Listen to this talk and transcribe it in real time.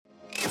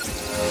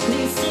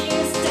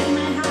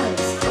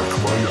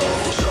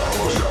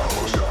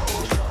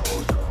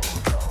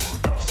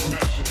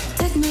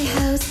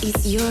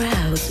your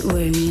house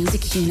where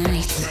music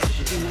unites.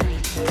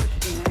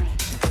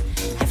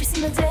 Every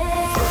single day.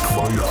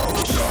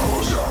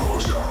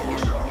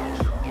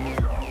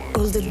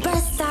 All the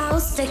best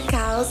house, tech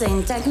house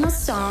and techno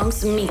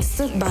songs mixed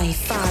by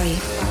Fari.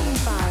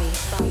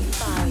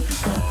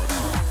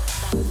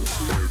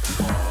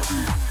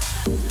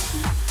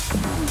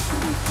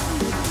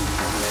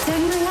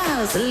 Techno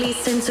house,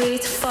 listen to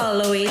it,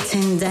 follow it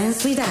and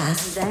dance with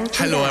us.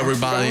 Hello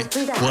everybody,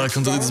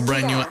 welcome to this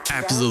brand new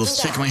episode of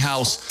Check My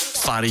House,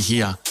 Fari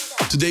here.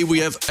 Today we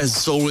have,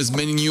 as always,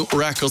 many new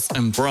records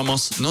and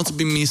promos not to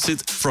be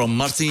missed from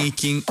Martin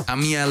King,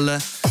 Amiel,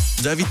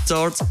 David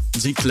Tort,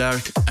 G.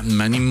 Clark and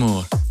many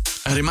more.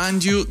 I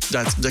remind you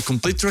that the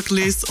complete track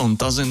list on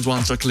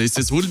 1001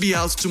 Tracklists will be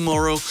out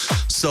tomorrow,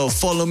 so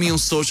follow me on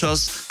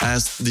socials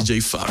as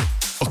DJ Fari.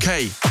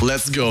 Okay,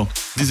 let's go.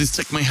 This is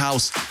Check My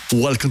House.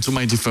 Welcome to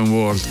my different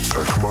world.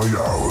 Check my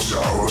house.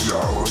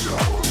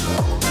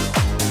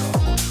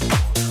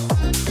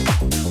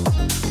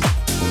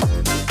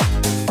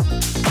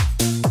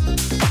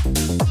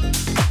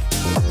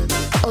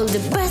 All the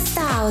best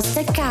house,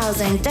 tech house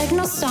and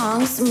techno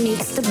songs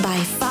mixed by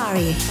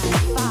Fari.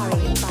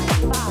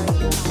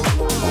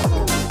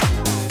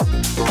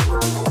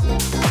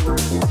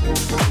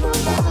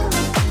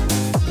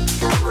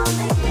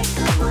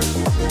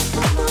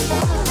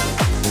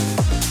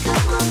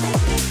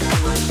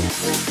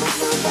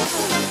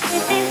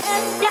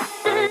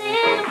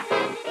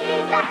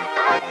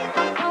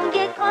 Don't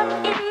get caught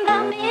in the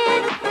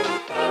middle.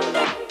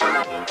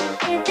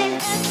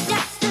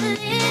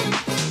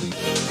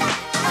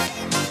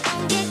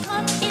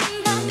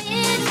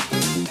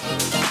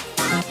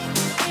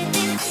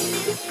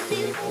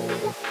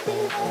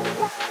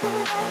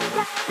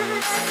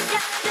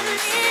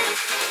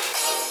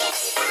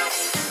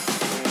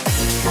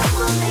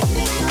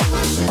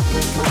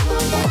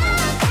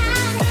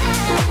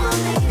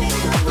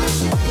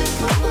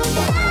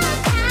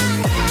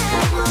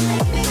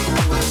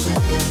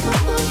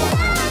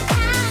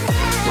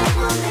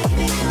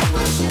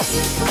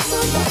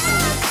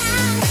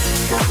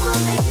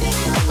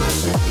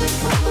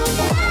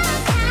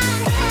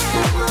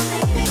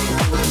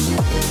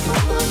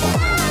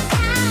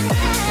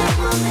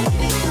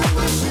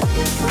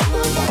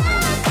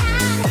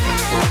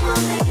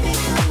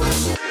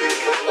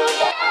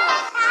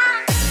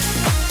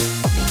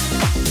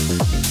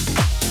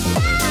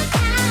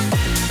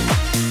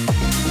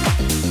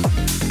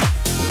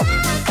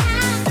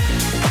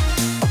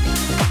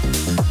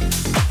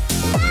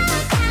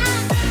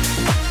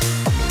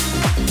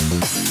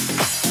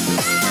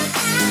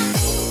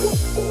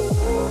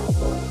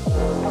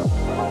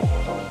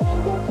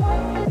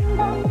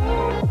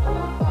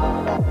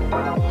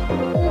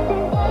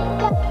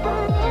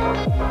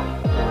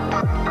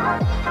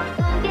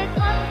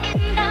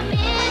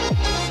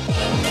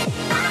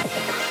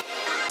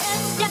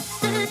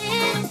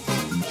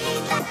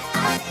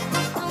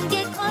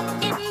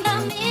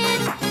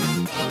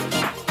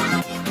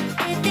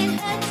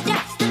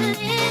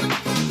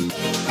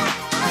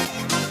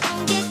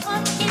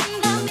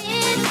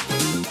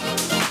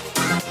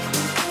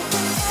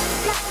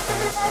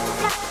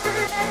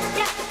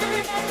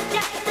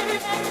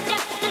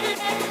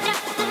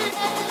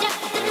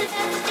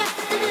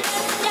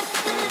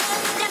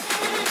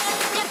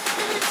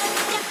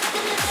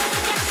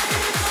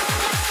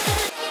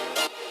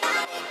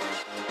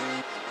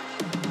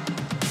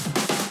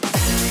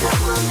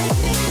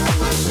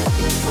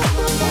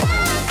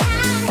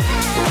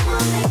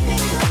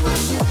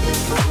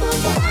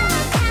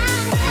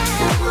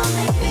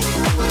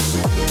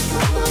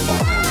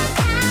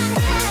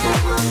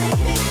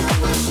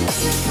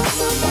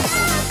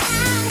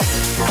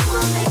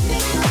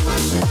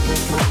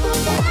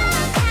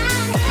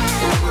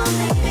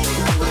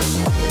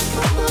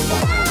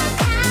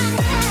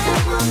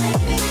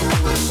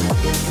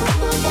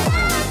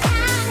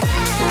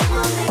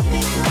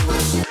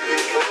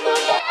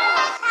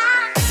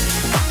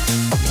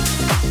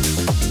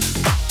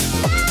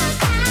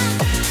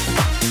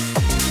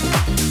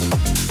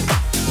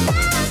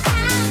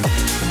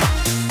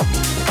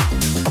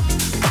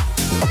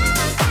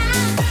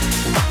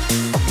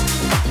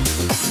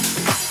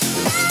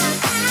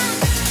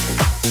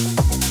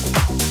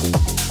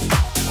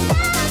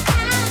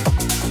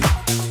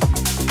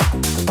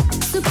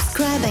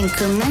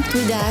 Connect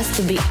with us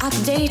to be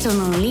updated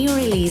on new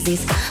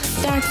releases.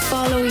 Start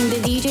following the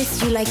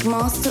DJs you like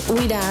most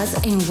with us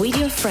and with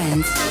your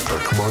friends.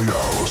 Check my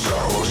house.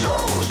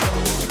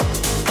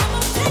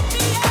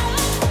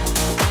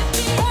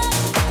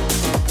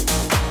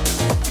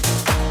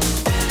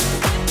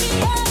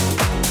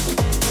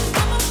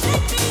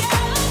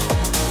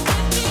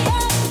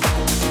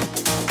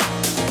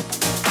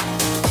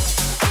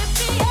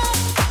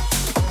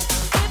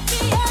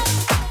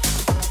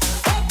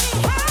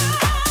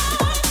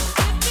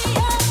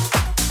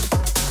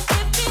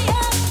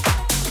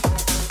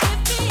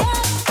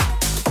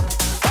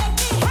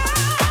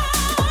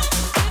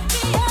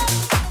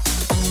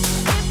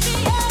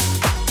 Yeah.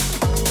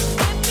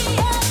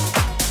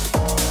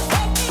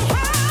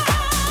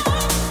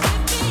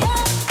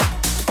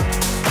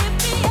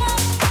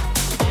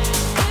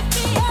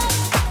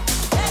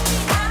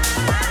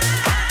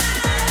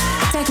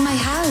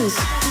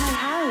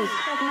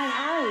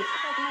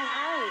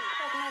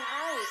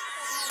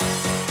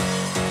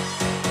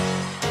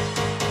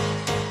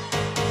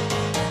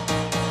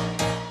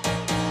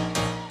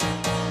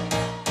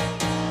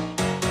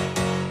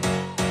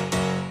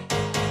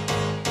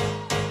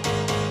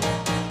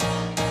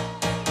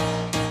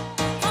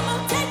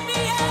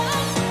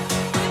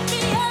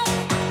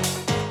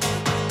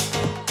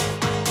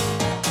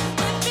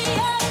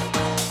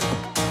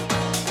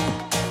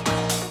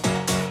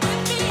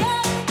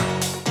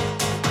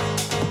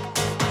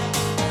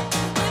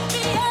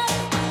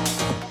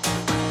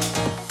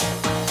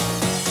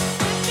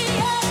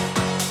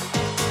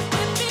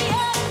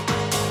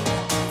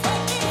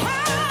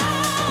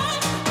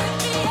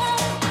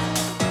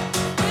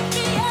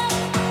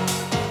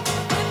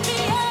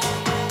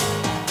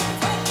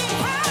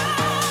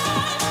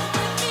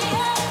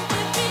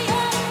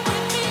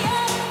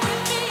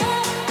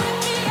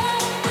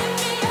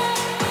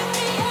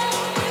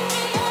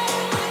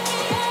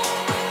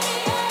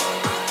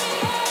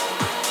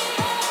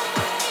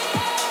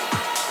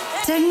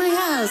 Take my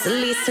house,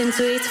 listen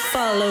to it,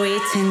 follow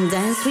it, and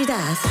dance with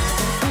us.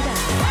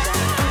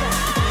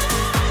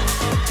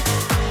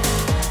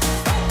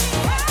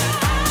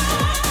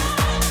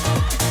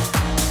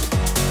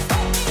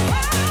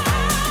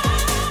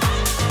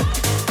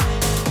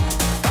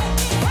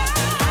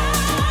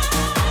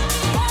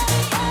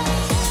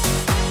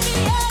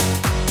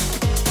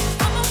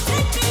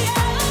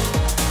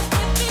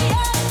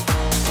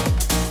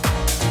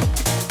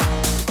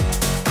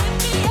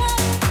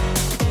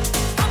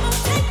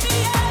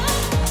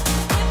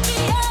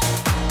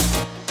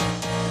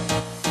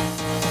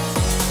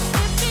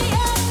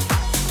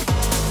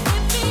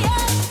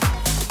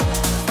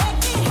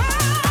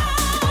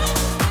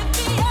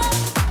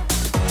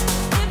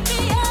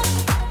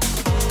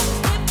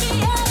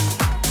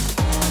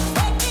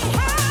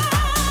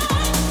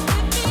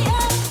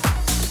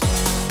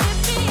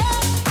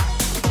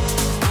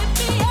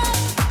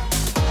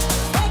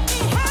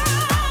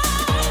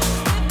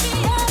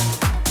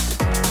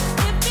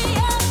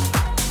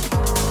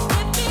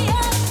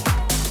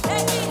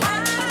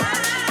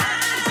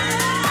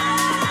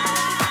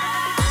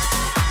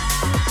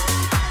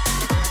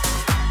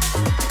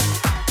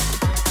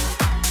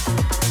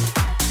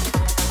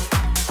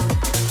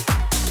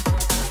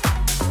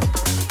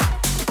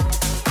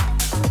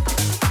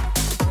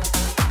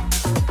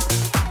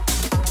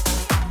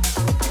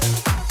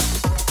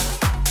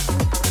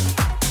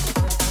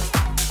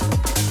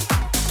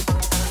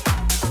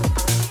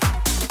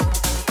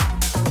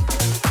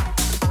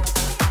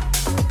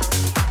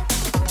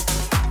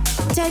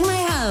 Take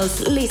my house,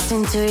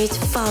 listen to it,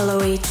 follow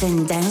it,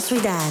 and dance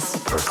with us.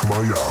 Take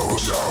my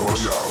house.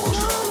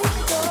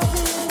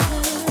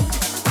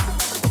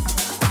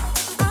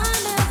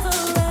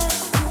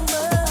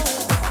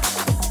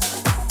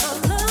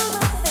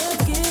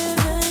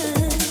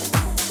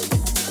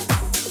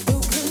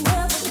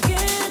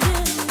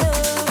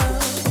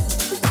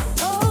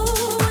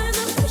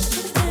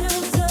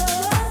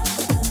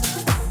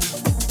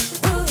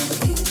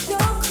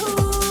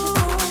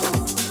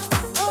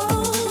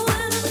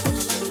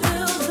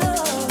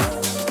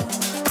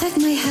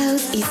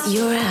 It's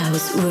your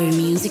house where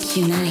music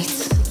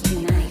unites.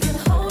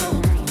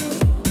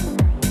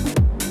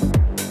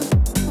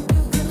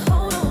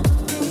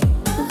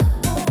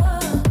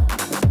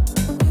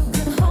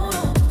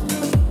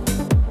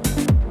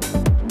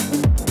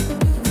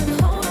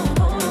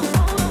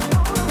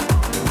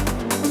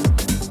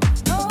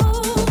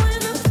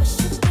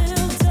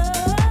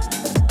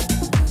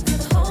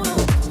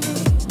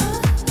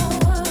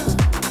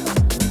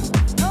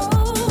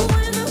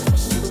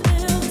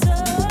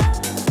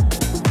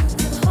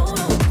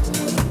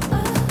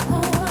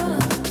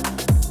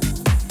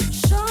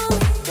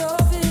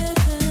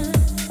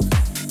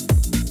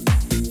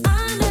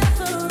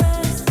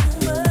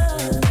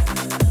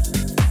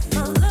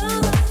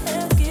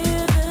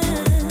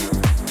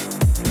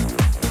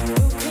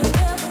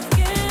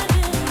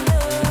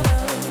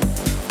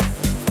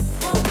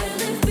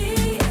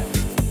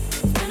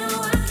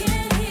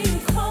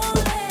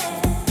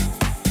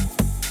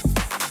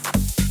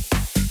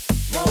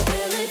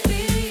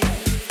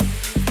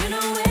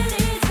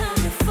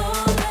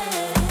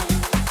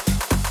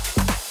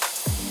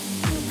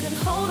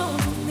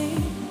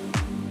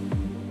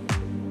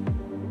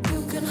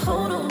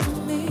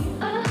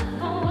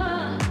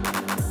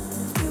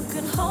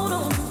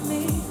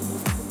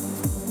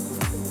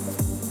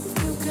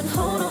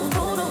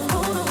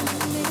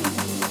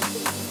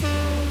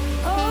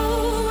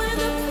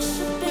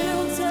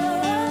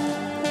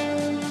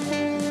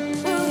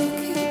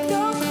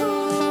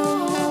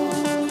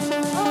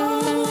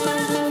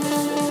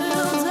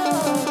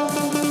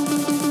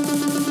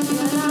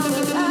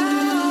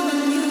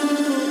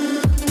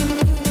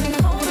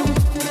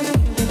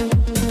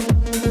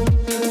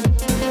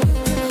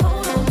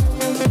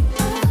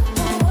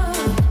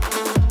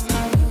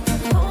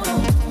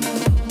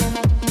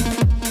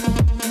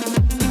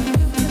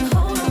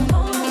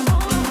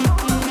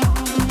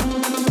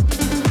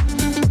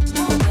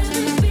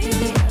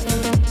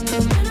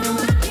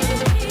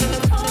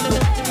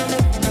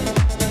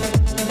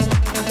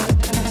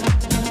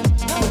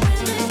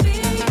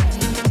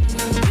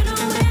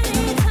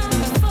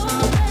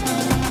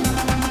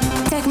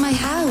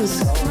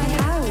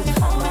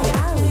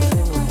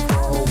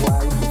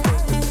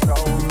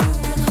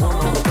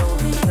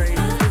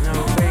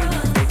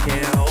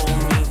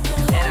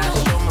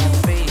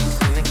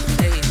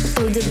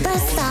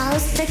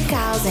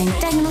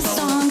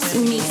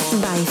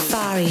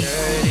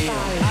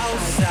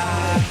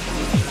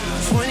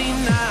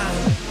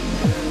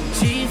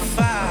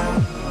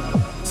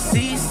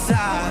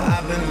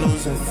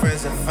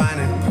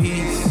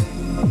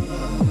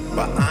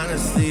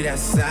 Honestly, that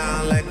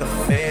sound like a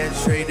fair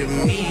trade to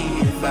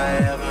me. If I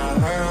ever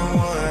heard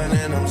one,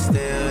 and I'm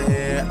still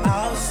here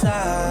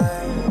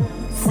outside,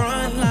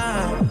 front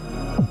line,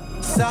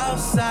 south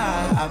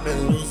side. I've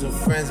been losing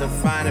friends and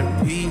finding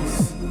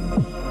peace.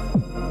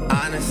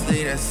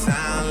 Honestly, that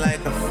sound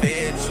like a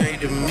fair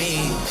trade to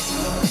me.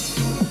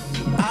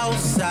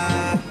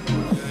 Outside,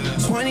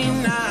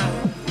 29,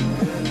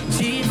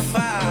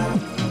 G5,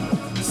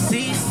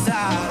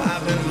 seaside.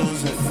 I've been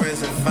losing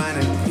friends and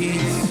finding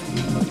peace.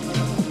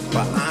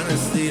 But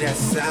honestly, that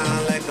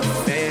sound like a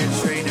fair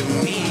trade to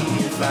me.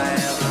 If I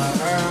ever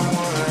heard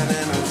one,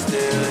 and I'm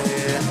still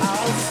here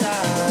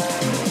outside,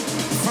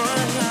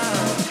 front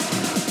line,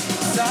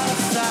 south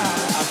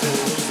side. I've been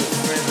losing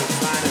friends and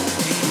finding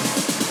peace.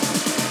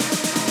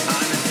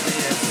 Honestly,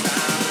 that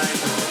sound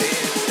like a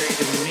fair trade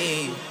to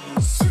me.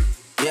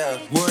 Yeah,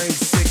 worry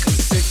sick, I'm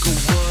sick of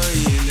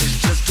worrying. It's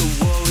just a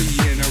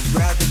worrying. I'd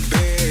rather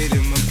bury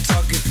them. I'm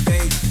talking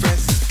fake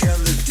friends and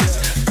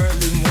skeletons.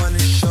 Early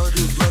morning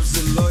shoulder rubs,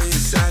 the lawyer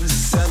sign and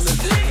selling.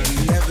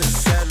 I'm never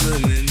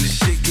settling. The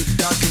shit get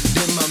darker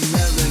than my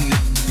melanin.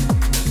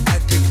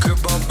 At the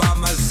crib all by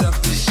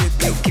myself, the shit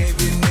be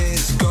caving in.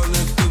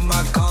 Scrolling through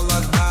my call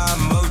log by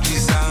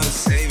emojis, I'm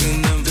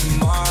saving them.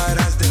 Tomorrow,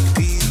 that's the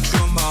peas,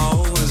 draw my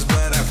old ones,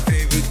 but I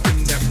favorite them.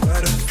 That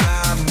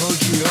butterfly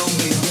emoji hold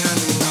me down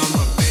and all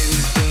my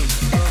babies done.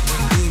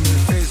 Demon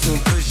face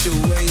won't push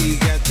away, you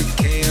got the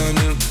K on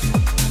them.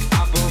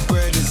 I bought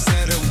bread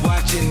instead of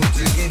watching it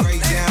to get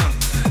right down.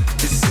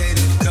 They say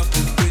the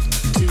couple bitch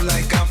too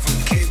like I'm from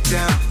Cape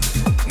Town.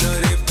 Know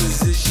their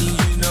position,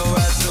 you know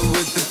I know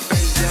with the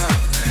face down.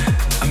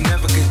 I'm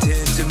never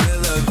content to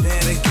mill a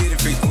van and get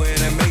it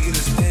frequent. I'm making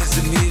a spin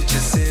to me, it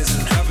just says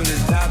I'm dropping the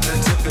top, then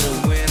tipping a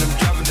win. I'm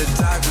dropping the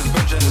top, cause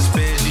bunch on the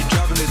spin. She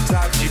dropping the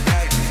top, she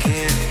back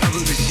again. I'm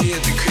looking she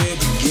at the crib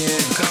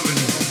again. Coming.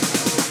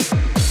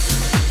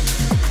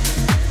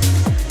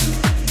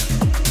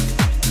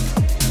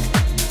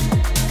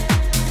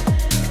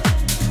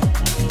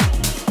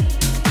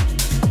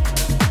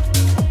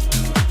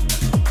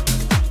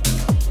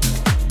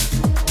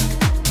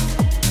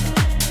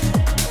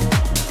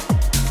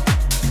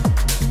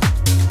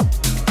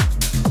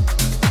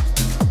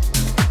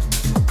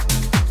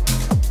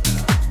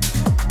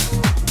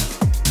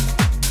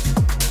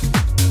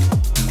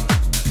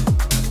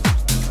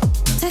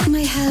 Take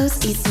My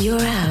House is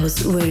your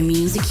house where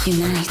music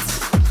unites.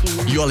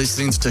 You are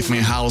listening to Take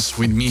My House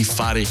with me,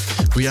 Fari.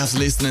 We have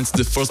listened to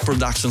the first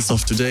productions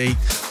of today.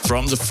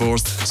 From the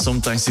first,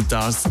 Sometimes It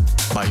Does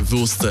by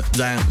Vust,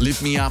 then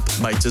Lift Me Up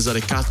by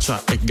Cesare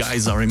Caccia e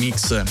Gaisa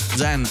remix,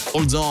 then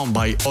Hold On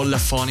by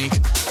Olaphonic,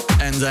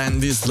 and then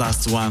this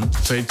last one,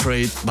 Fair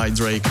Trade by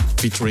Drake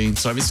featuring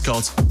Travis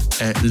Scott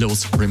e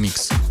Lowe's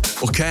remix.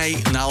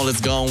 Okay, now let's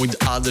go on with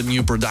other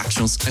new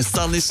productions and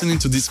start listening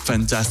to this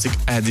fantastic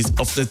edit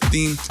of the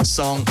theme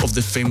song of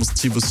the famous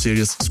TV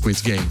series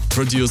Squid Game,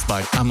 produced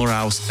by Amor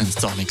House and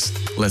Tonix.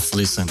 Let's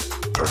listen.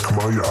 Check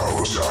my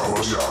house.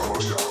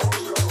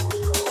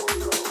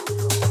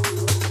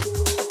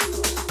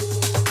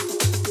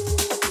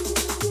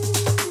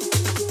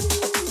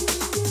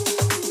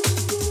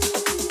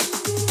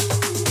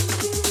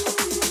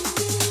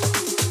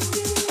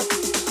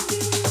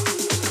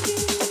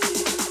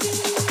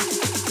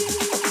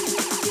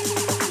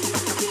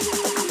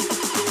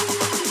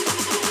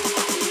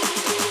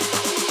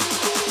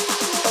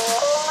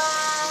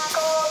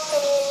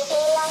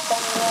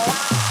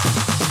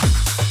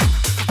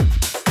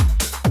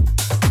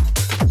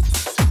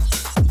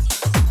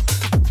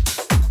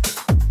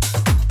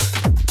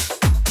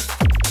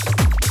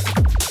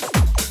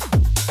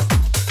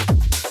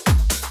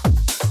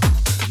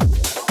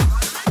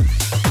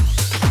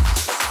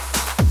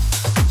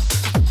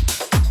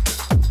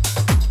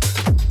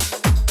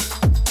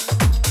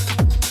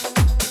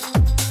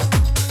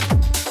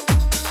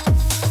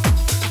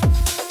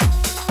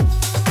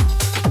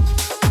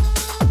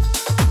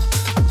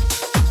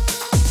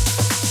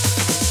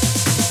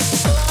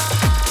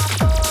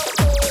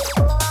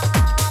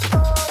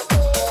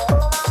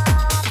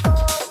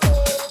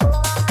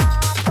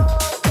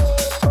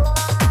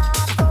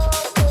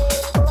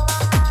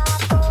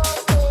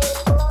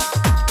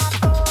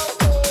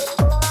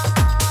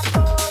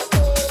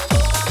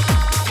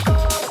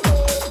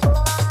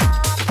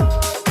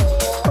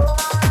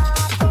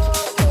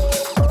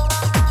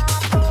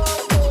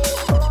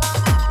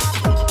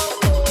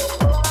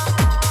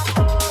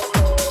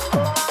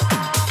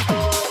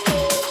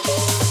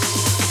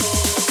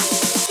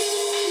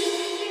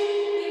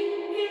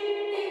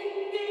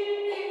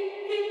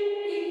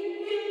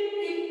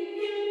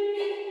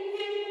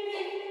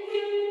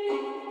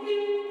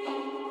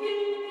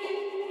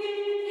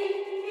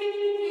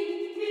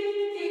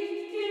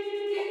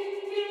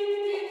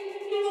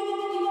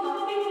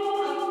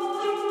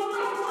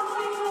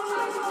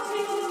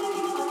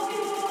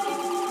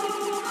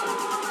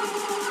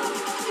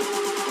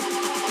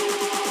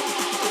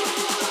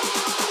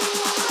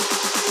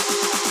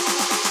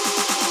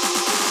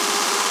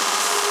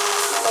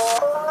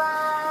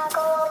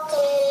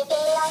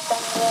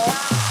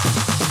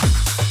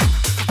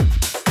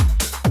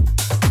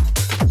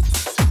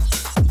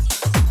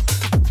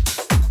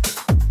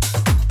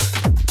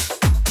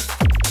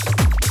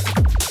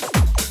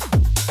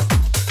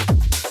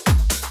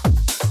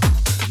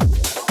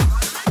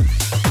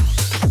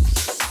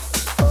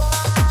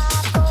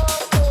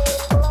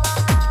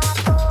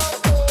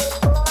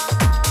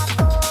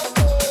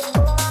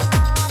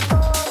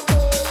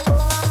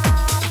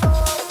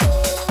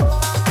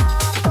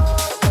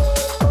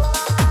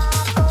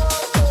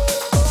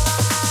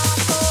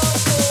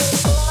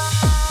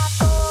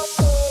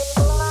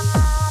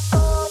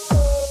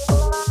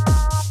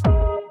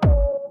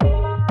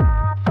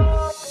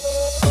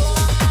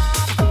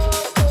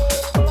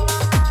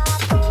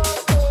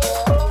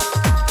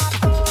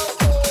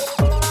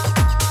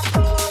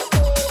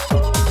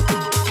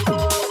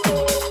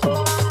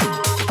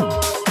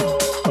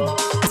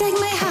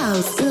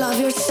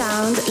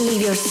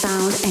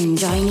 on and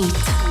join it.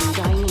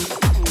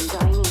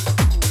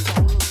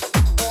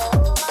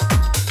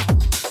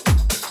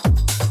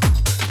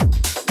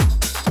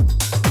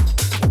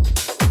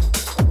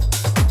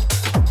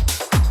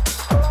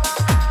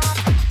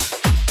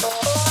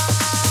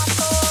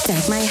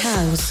 Take my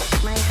house.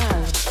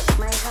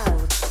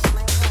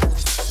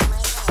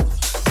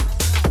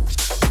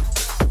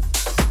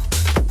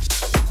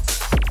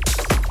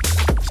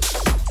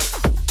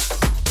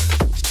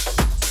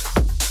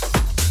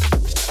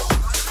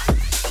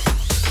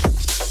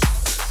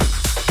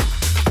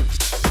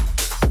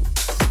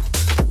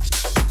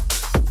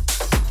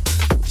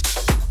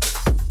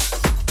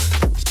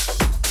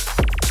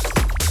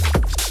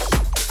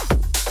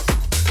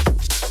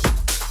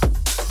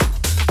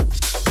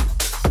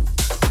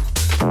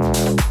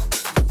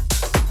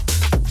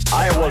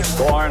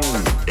 Born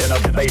in a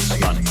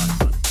basement.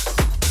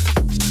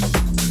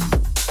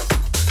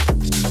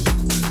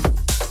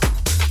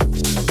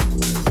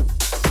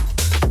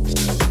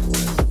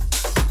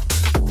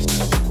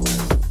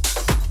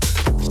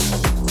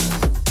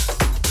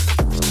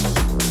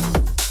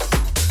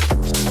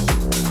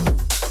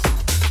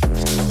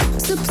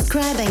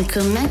 Subscribe and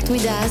connect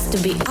with us to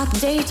be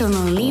updated on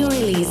all new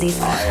releases.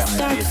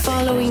 Start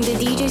following the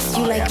DJs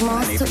you like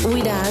most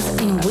with us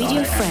and with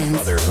your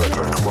friends.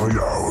 Check my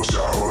house.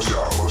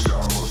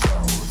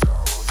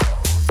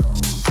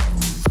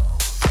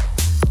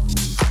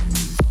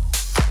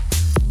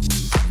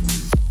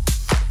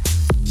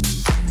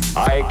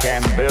 I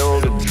can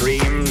build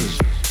dreams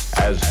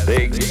as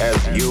big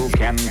as you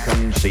can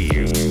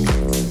conceive.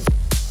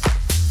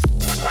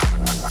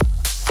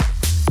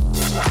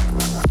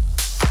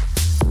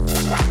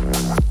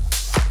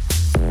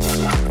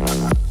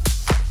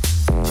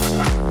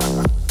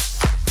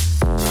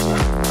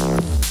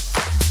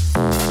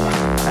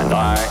 And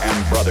I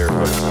am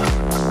brotherhood.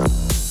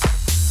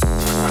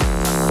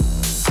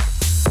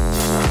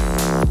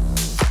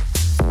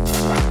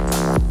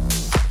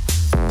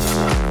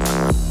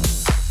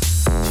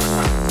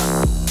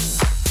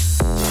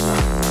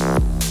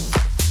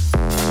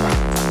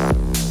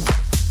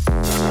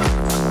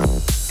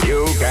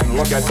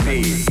 Look at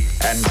me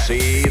and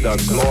see the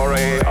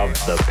glory of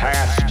the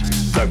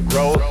past, the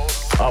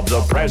growth of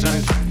the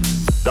present,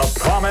 the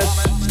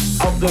promise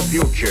of the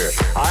future.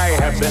 I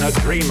have been a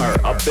dreamer,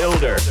 a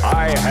builder.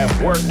 I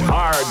have worked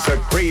hard to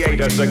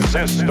create a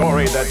success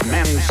story that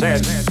men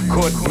said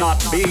could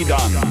not be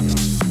done.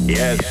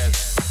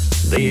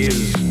 Yes,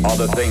 these are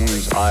the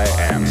things I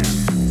am.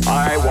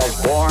 I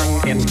was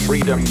born in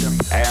freedom,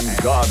 and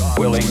God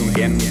willing,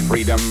 in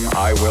freedom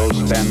I will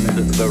spend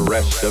the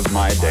rest of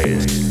my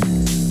days.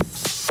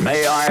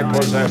 May I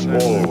possess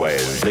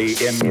always the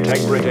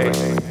integrity,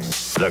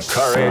 the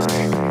courage,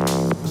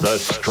 the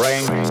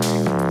strength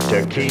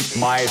to keep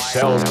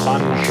myself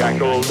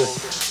unshackled,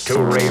 to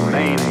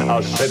remain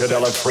a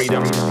citadel of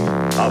freedom,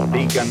 a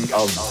beacon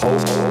of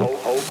hope.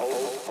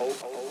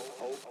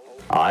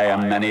 I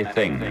am many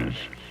things.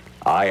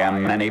 I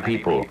am many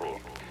people.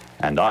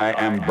 And I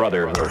am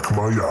brotherhood. Check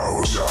my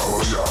house.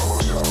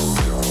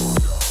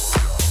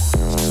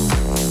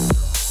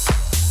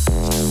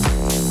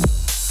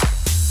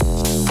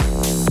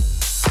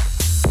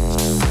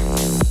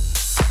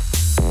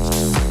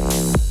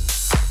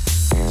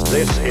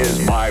 This is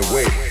my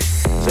wish,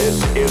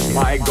 this is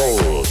my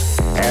goal,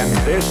 and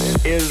this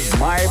is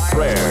my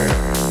prayer.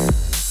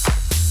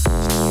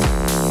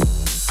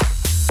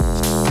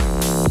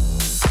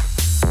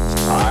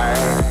 I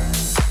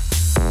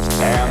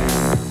am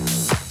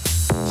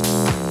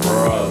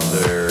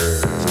brotherhood.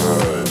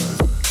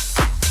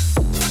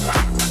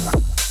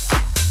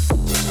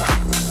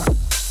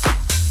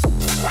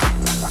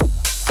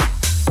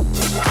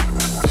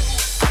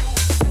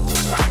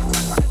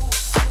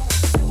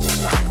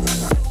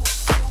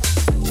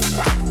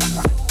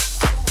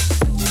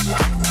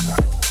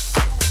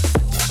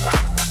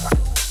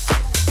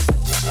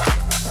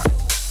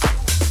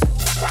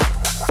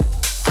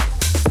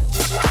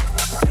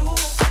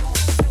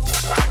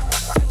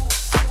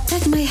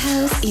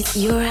 It's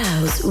your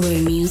house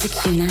where music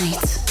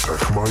unites.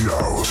 Check my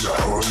house.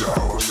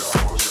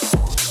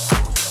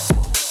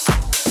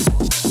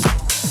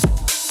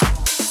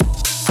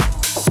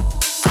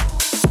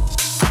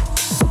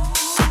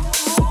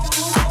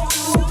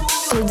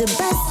 All the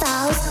best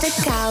house,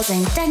 tech house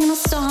and techno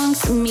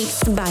songs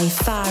mixed by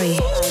Fari.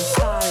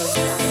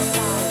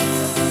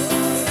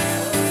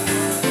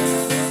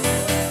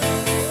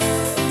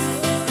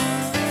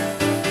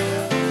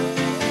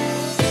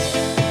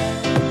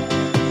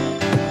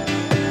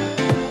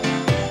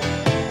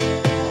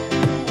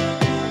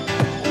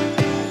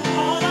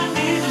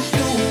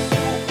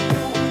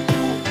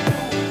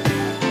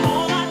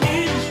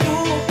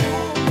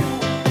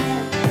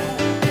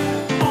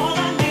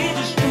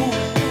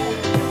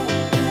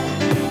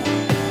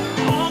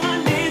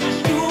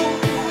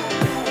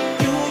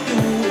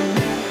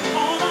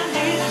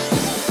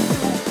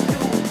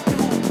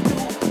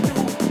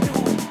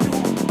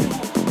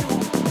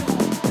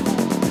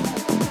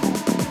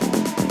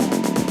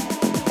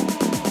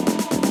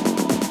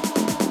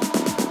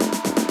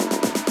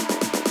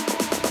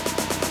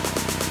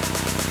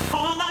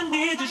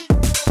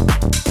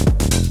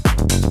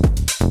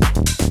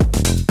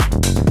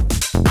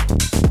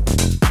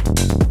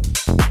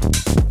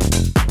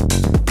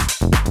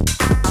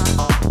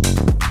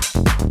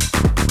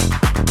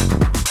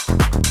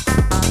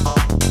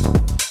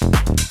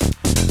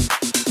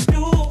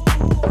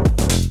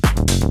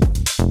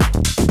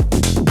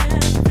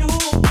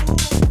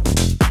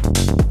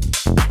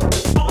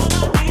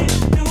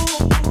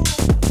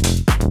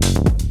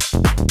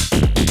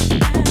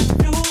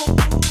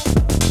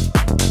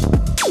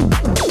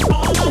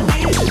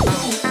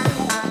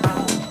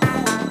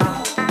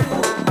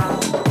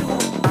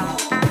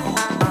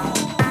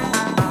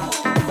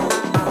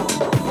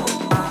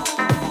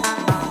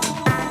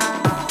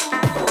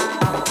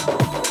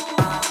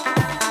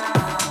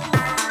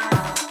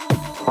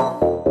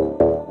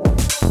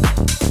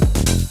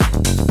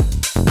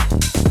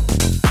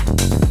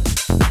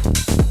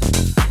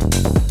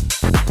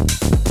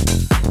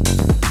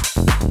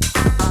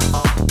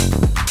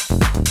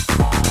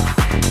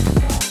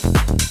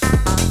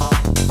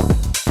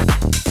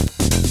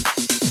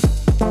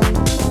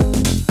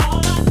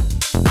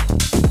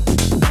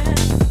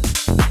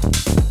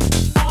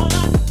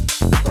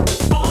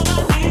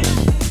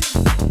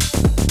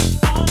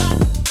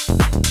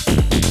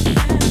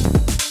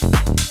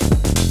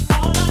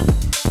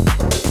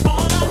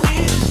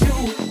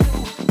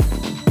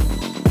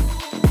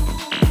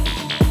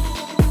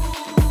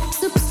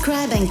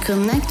 and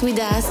connect with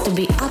us to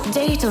be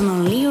updated on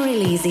all new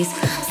releases.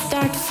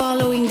 Start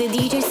following the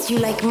DJs you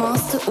like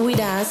most with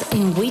us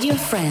and with your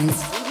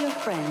friends.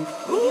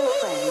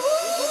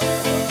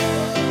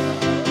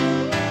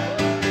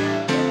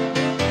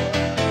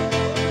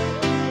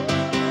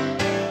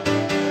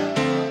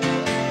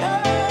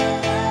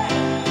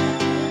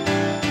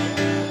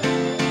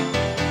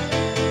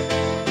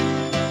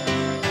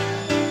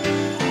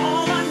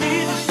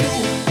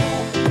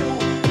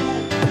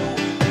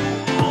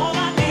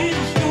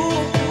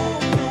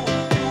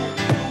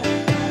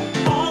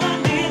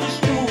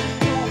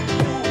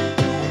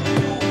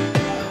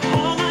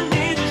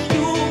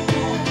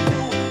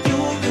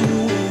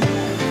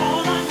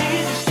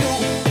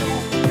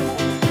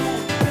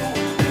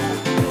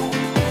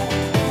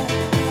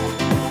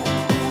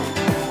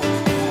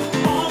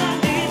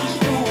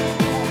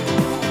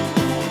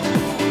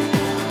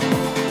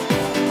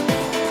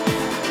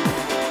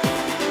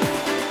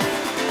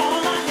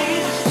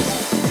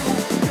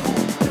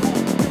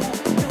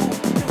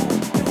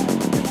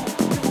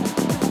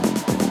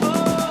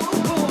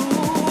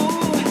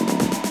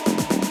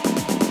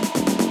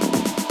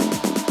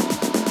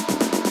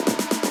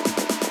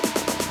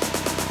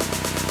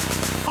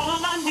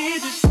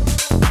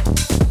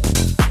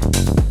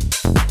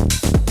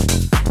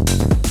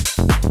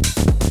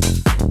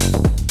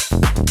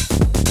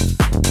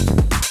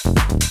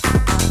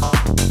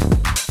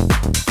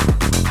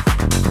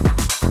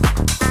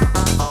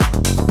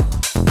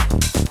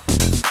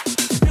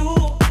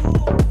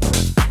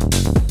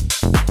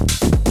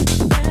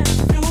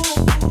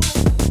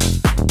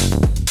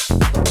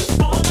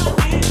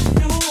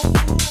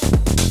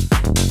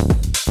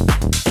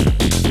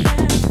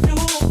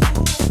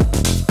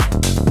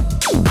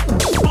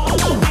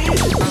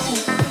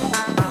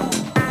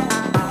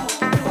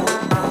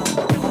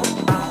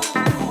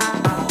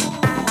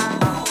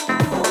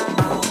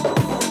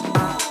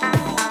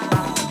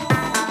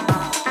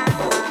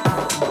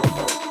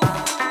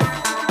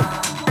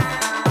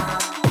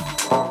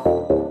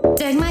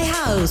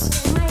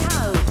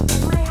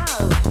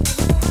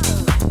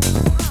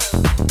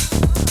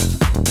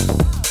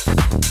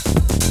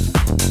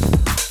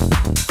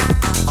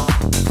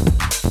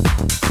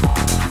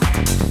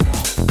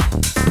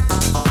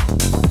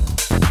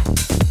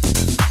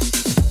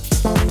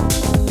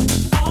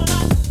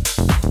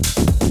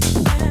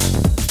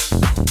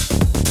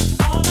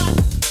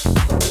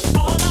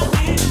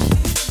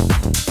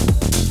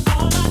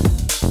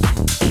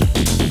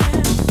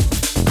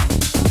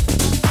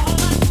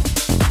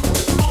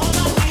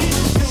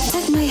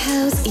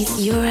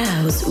 Your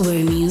house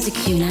where music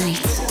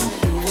unites.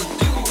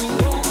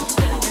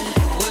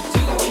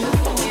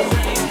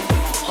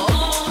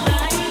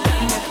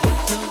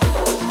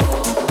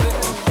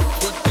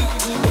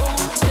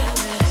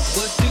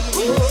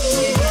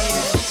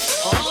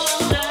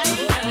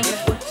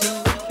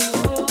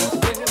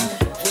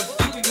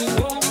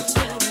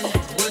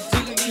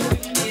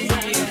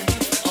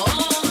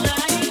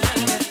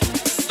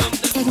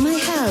 Take my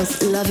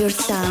house, love your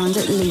sound,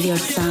 live your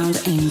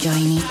sound, and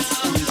join it.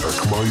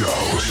 Take my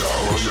house.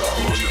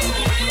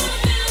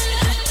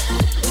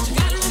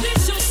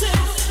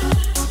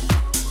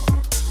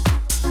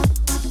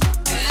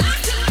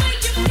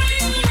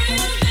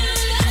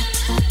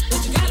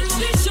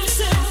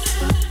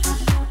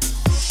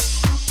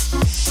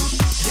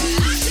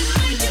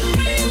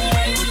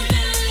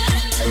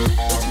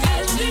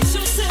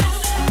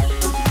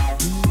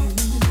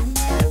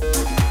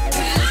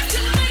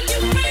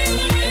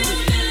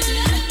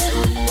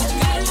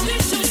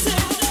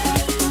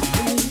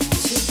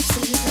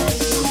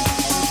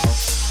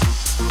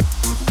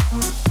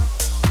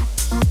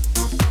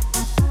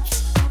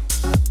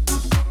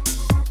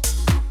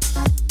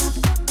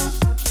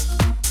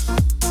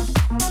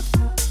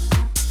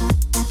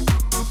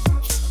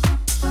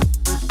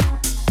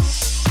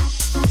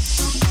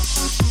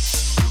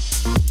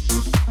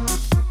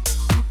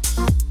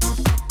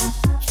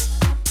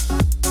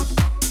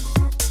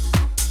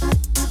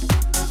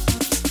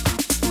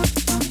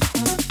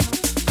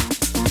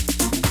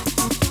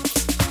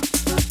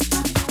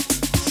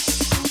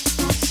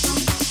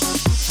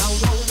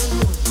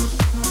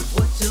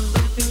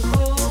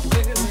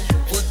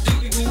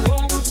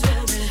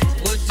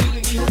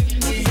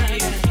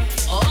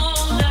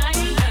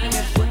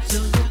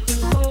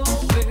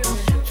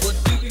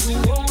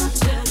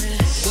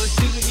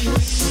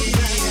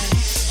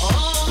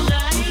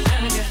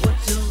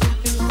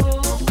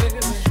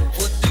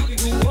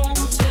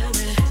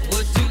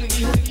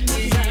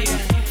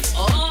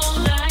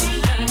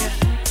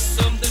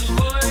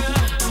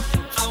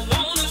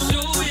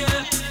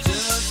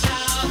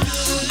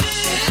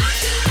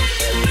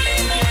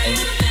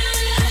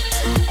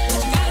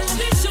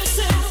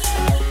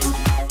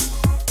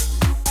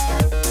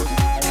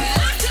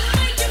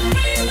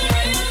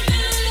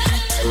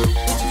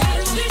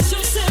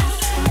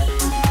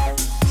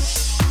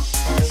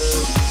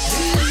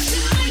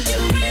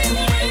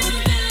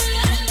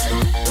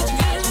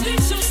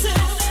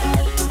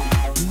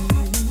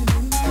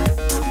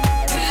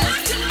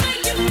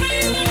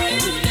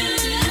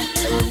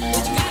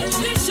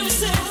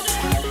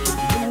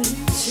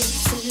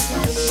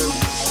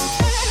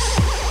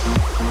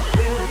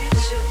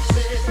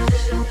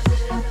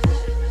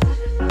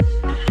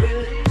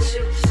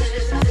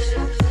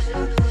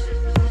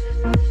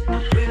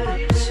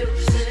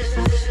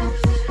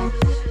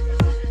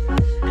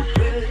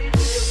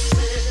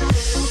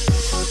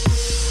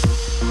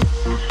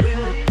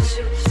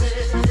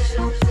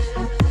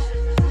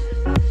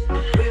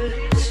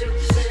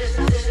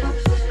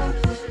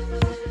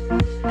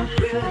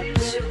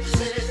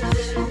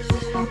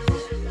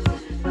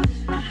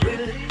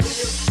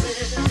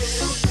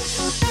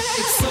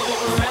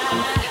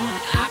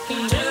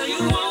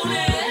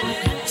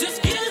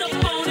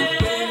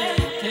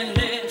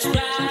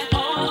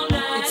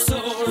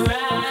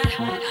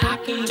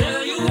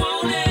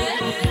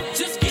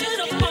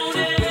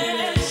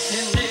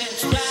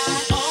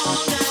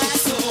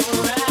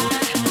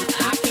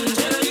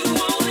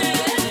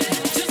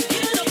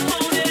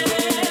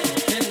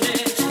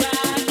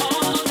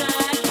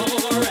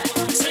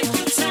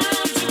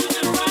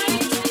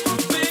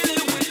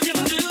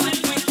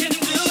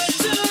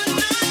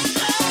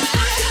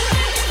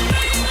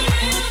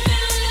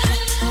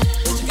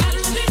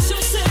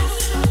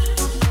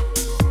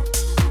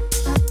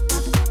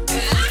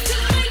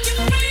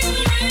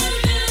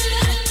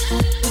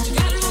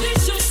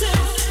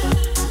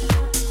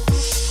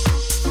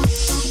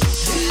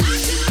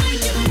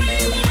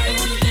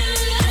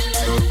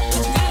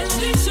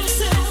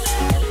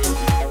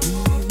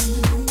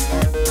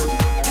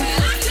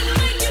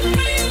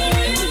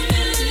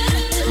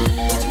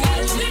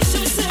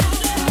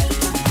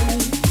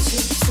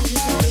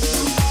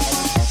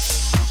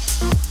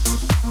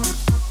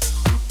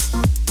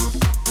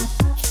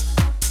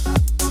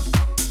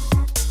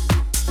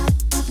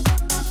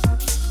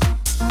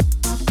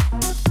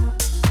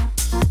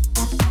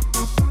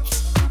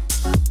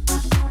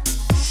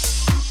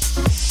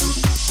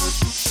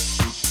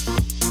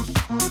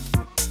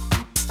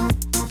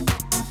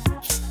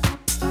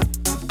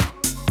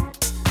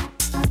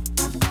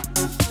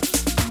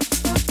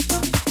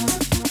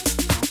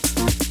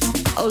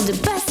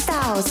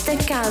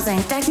 house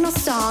and techno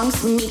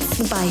songs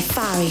mixed by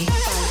Fari.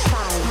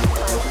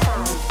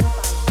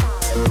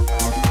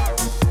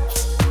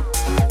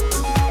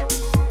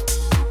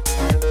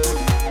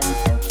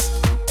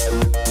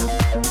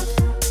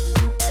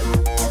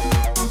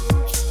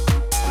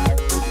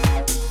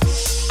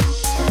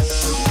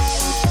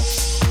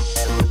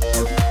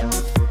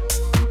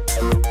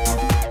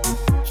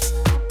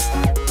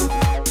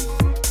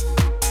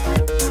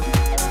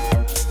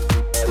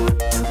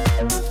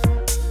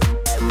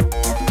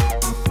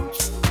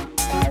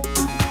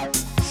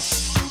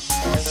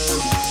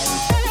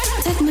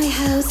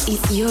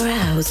 It's your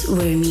house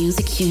where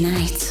music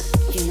unites.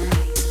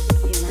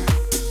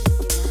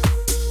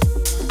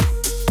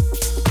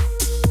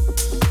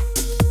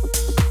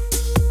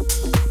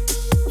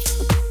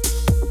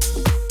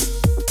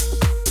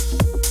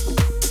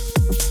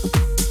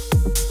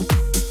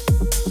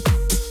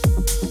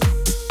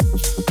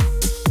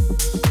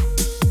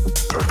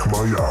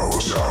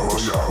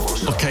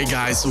 Okay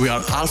guys, we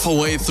are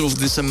halfway through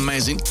this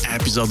amazing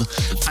episode.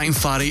 I'm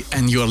Fari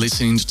and you are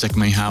listening to Tech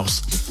My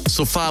House.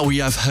 So far we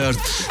have heard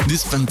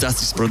these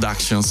fantastic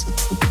productions: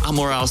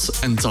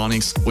 Amorous and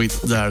Tonics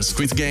with their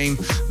Squid Game,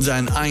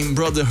 then I'm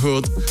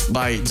Brotherhood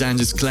by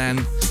Genghis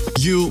Clan,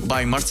 You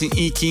by Martin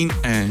Ekin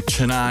and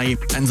Chennai,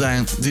 and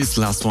then this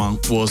last one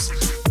was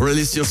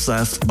Release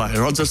Yourself by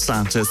Roger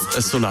Sanchez,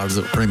 a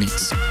Solardo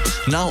remix.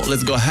 Now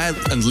let's go ahead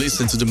and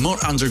listen to the more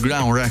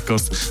underground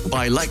records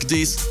by Like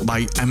This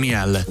by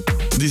Amielle.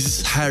 This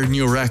is her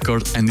new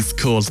record and it's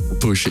called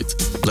Push It.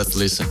 Let's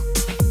listen.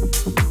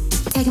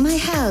 Take my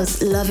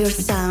house, love your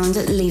sound,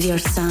 live your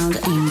sound,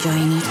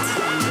 enjoying it.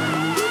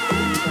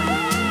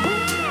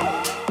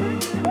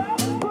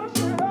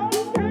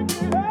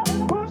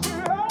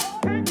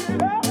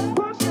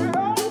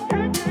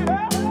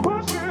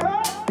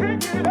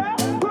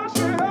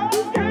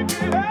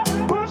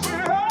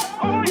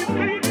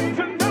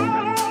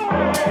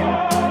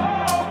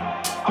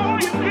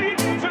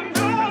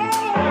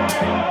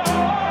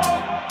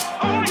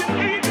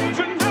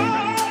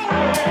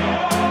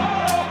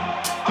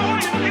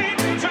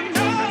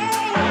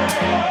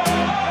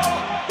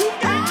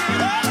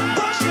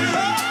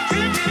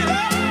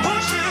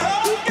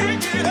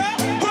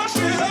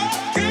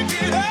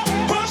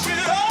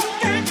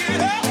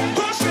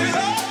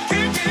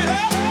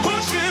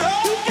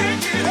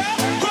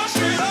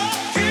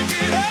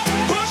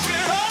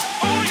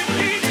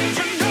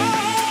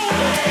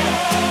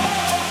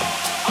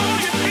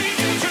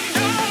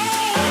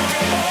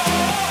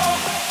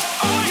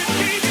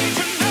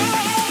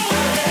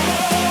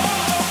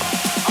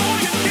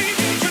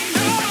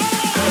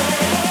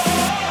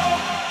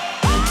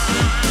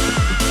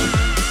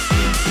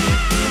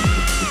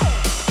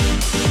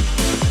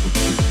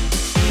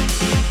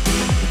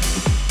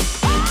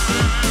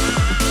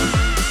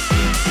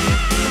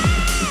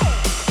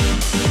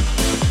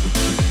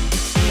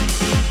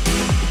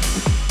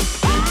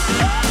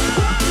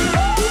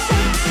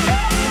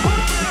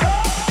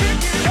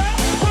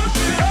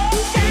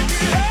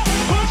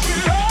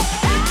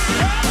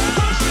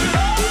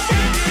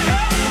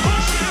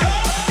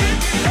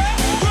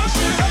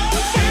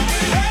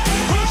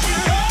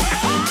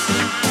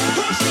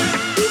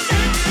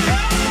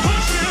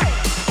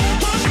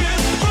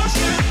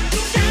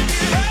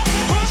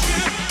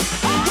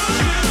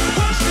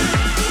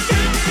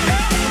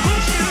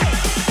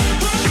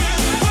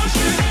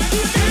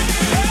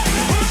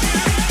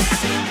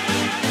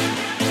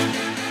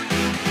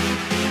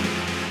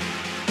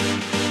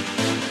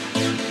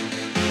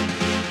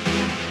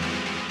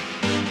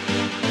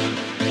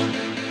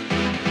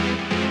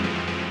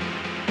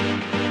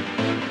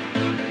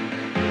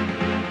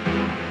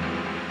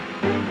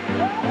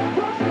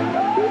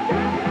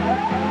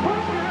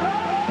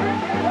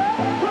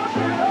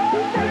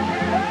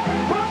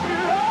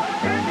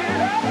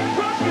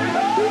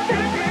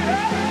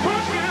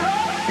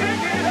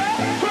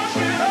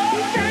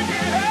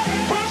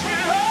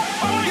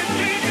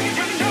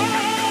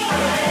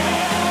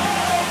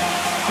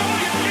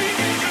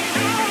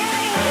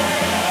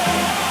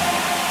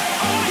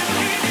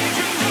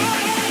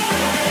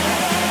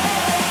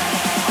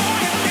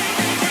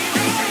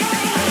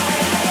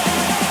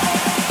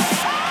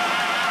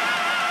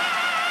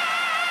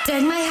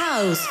 Take my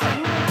house.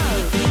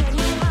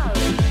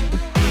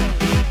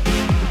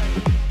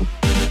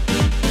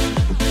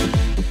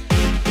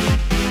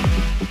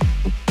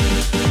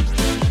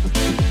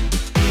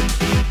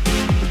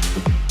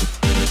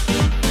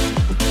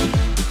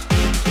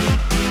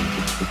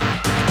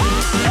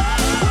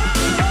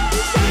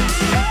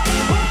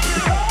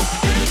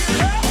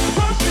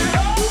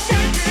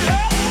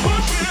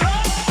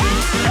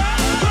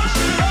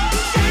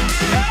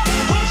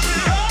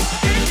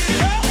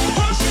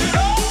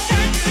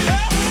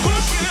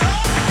 Push it up.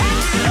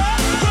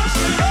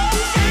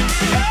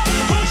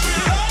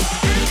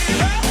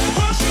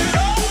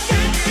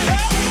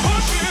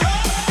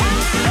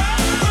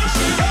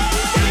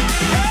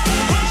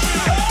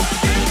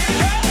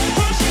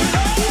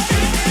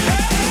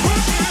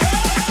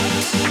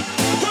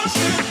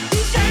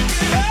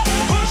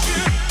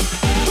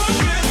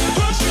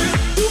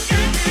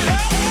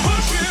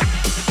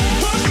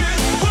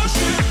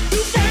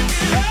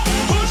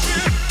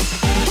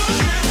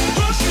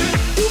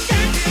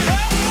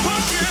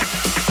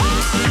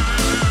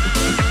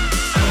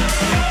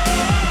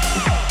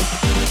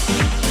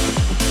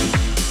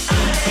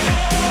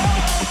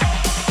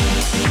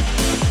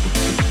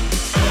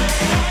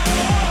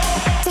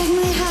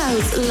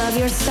 love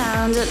your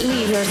sound,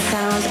 leave your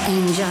sound,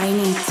 and join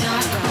it.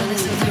 Dark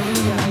corners of the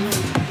room,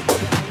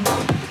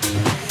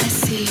 I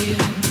see you.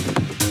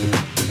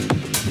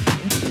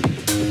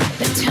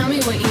 Now tell me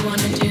what you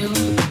wanna do.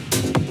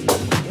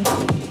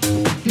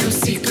 No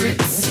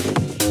secrets,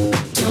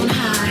 don't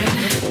hide.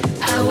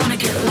 I wanna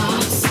get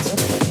lost.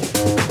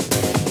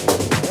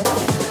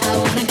 I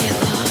wanna get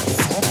lost.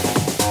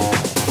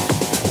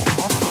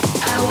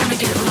 I wanna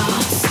get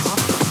lost.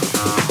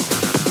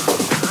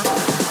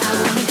 I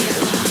wanna get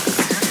lost.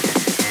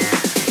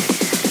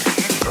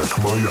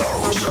 Check my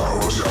house.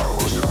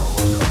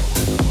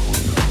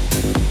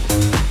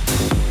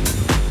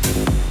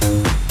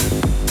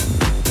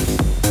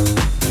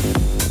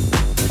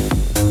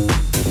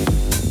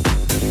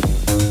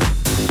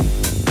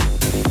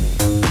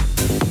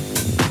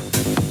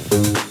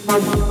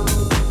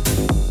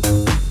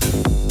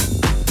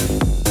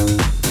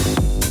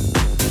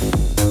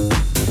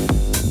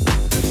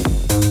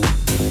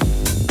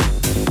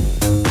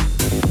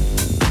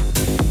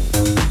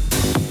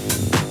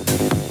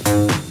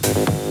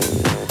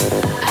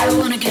 I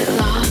wanna get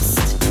lost.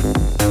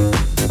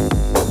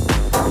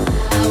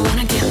 I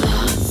wanna get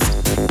lost.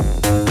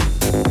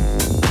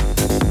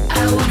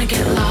 I wanna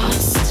get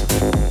lost.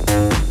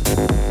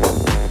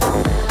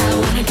 I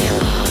wanna get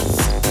lost.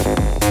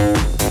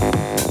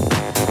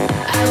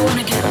 I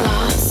wanna get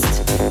lost.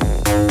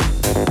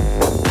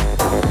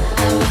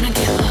 I wanna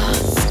get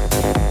lost.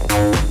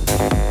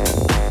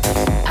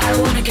 I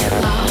wanna get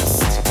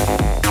lost.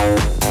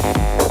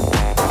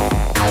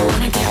 I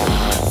wanna get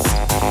lost.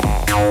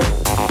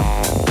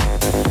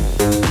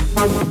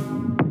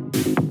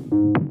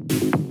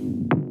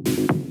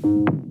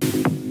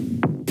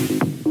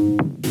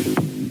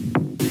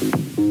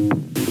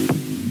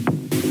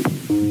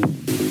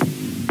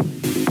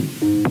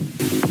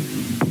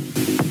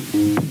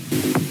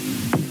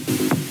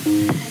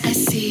 I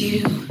see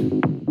you.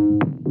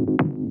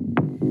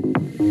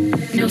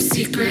 No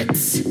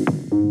secrets.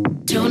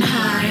 Don't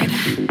hide.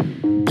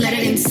 Let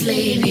it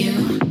enslave you.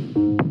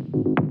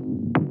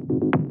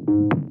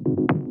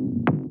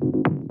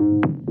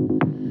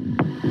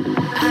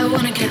 I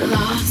wanna get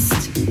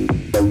lost.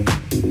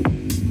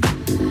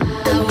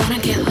 I wanna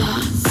get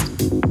lost.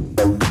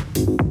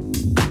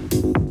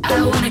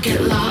 I wanna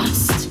get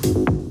lost.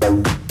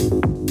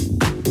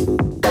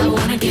 I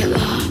wanna get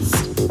lost.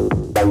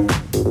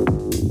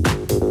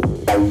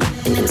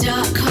 In the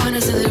dark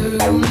corners of the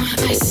room,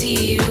 I see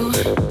you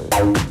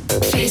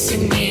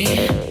facing me.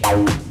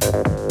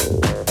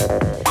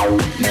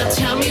 Now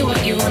tell me what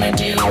you wanna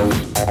do.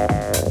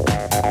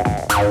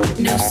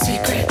 No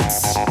secrets.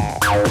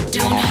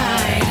 Don't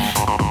hide.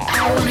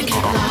 I wanna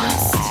get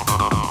lost.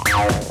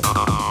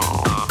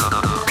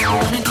 I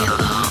wanna get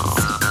lost.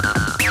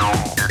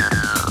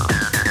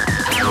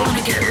 I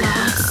wanna get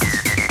lost.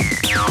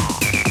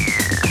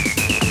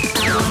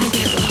 I wanna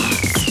get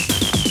lost.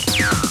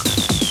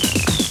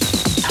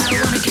 I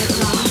wanna get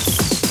lost.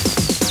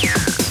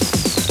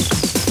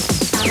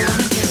 I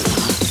wanna get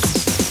lost.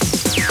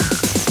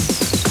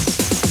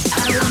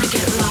 I wanna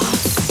get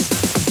lost.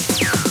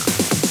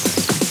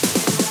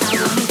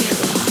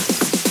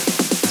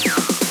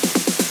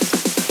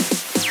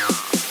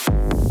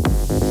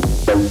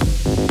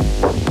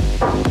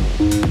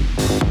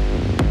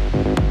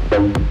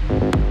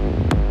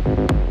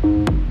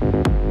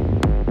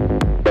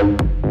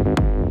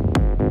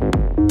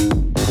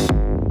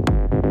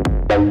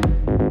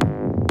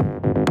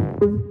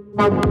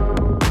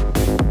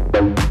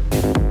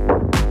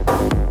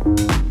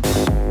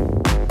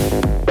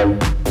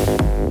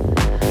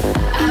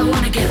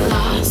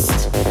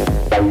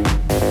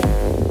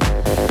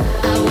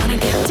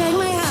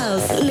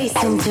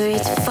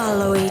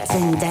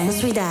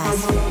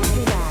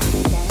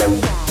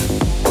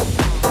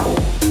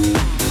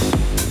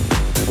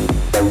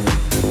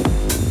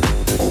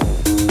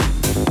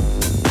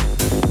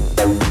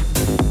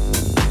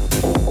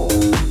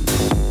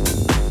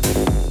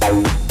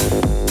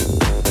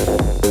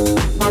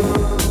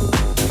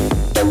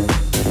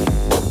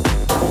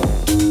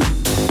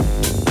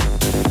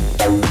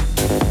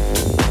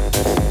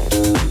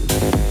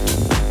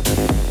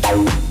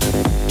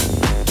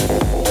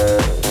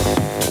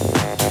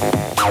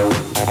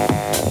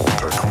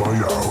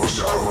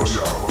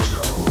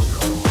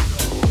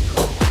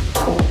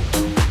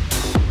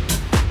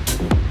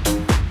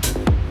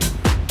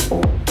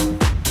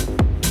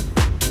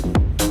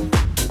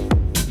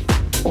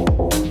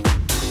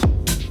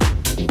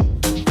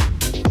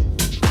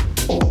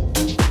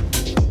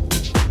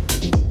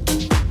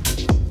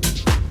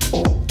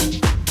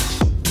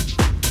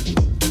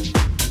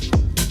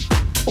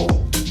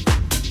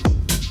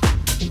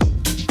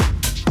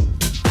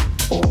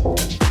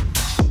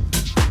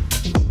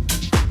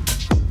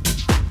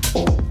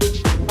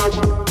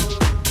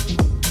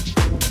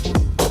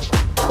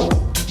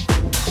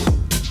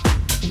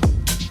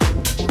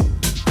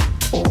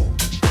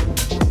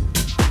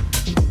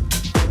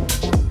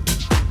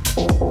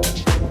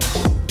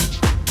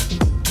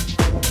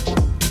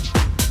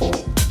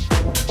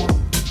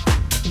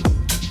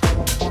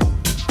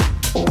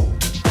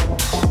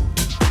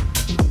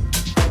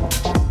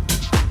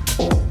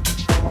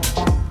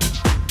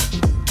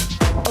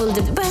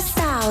 all the best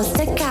house,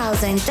 tech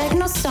house and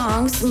techno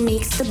songs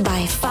mixed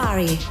by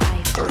Fari.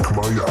 Take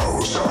my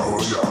house.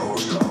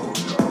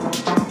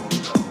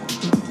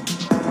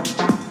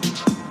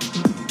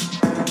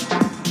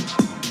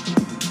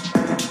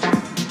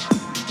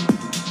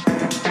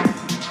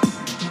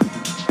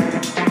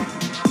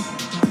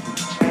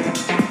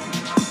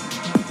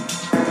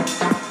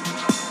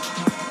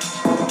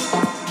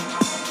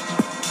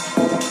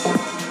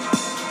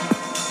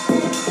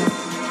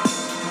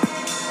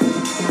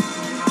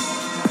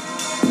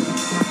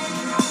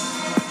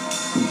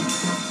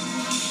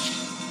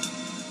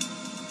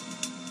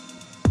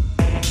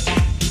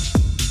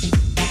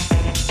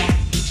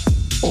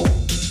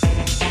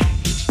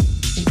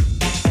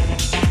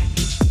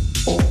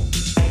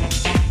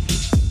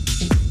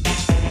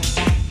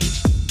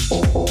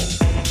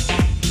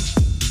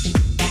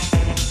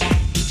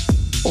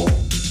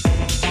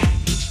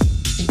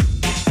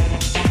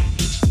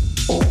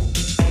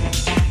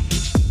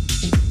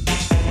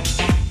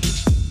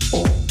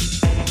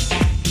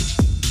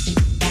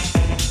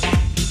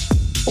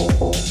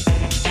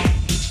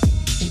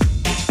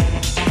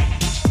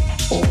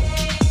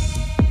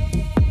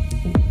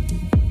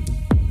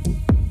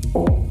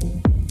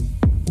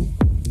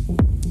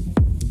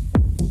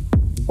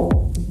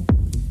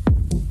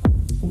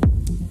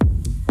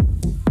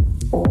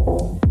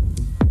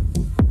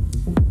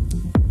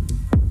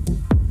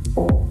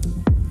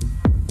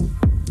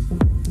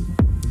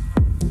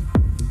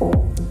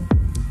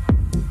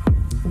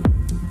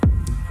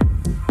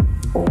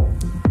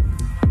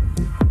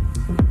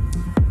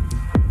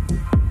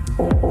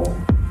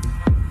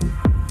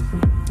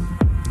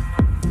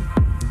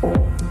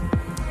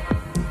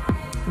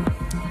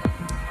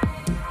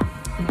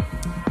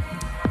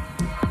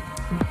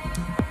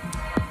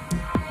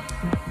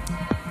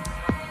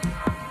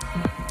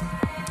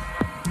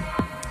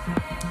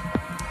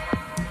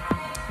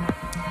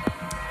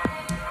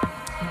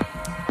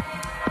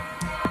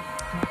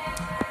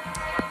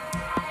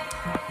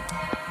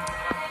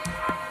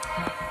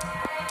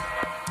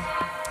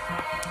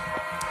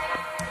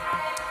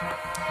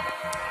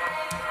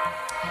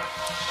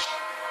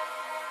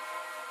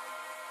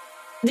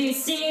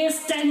 This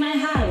is Take My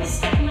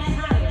House.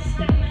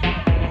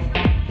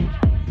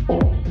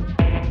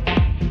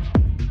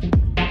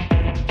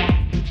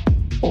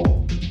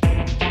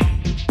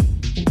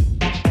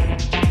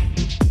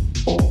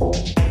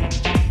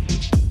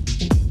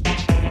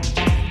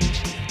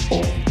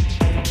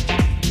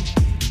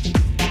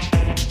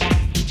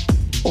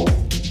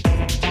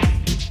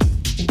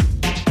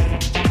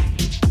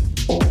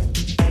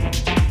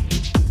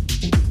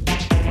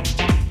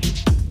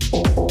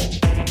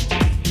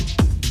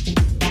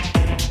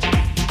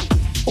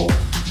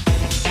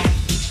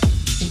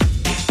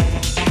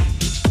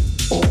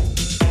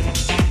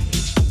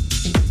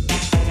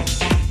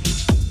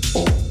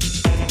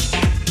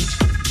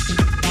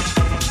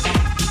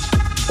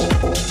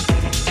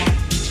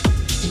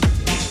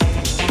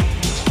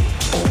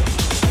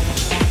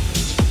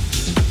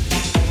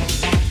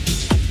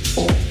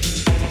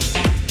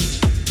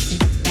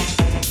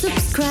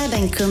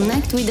 And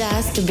connect with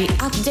us to be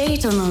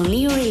updated on all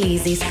new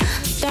releases.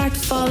 Start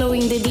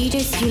following the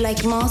DJs you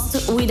like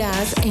most with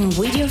us and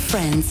with your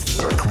friends.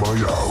 Take my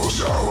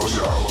house.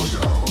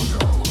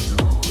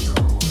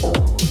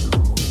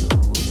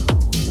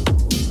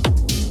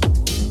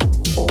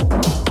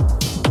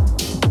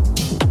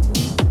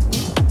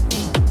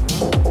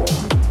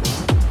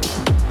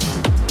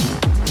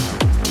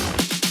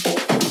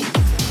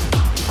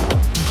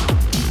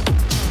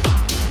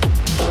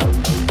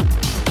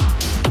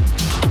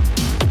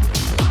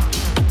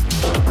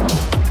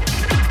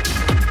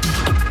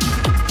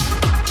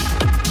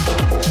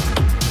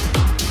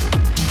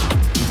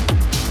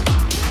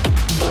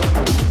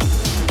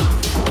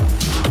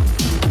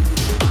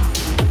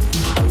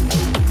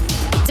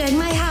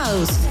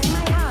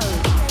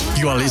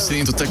 You are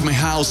listening to Take My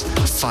House,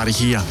 Fari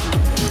here.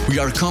 We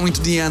are coming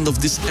to the end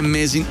of this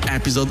amazing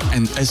episode,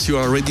 and as you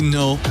already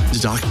know, the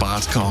dark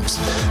part comes.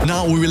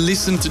 Now we will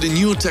listen to the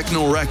new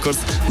techno records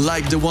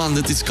like the one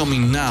that is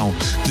coming now.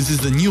 This is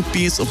the new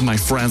piece of my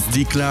friend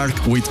D.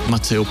 Clark with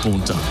Matteo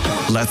Punta.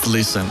 Let's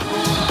listen.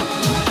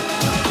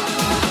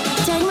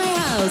 Take My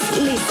House,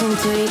 listen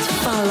to it,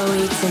 follow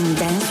it and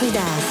dance with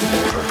us.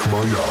 Take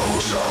my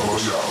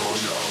house.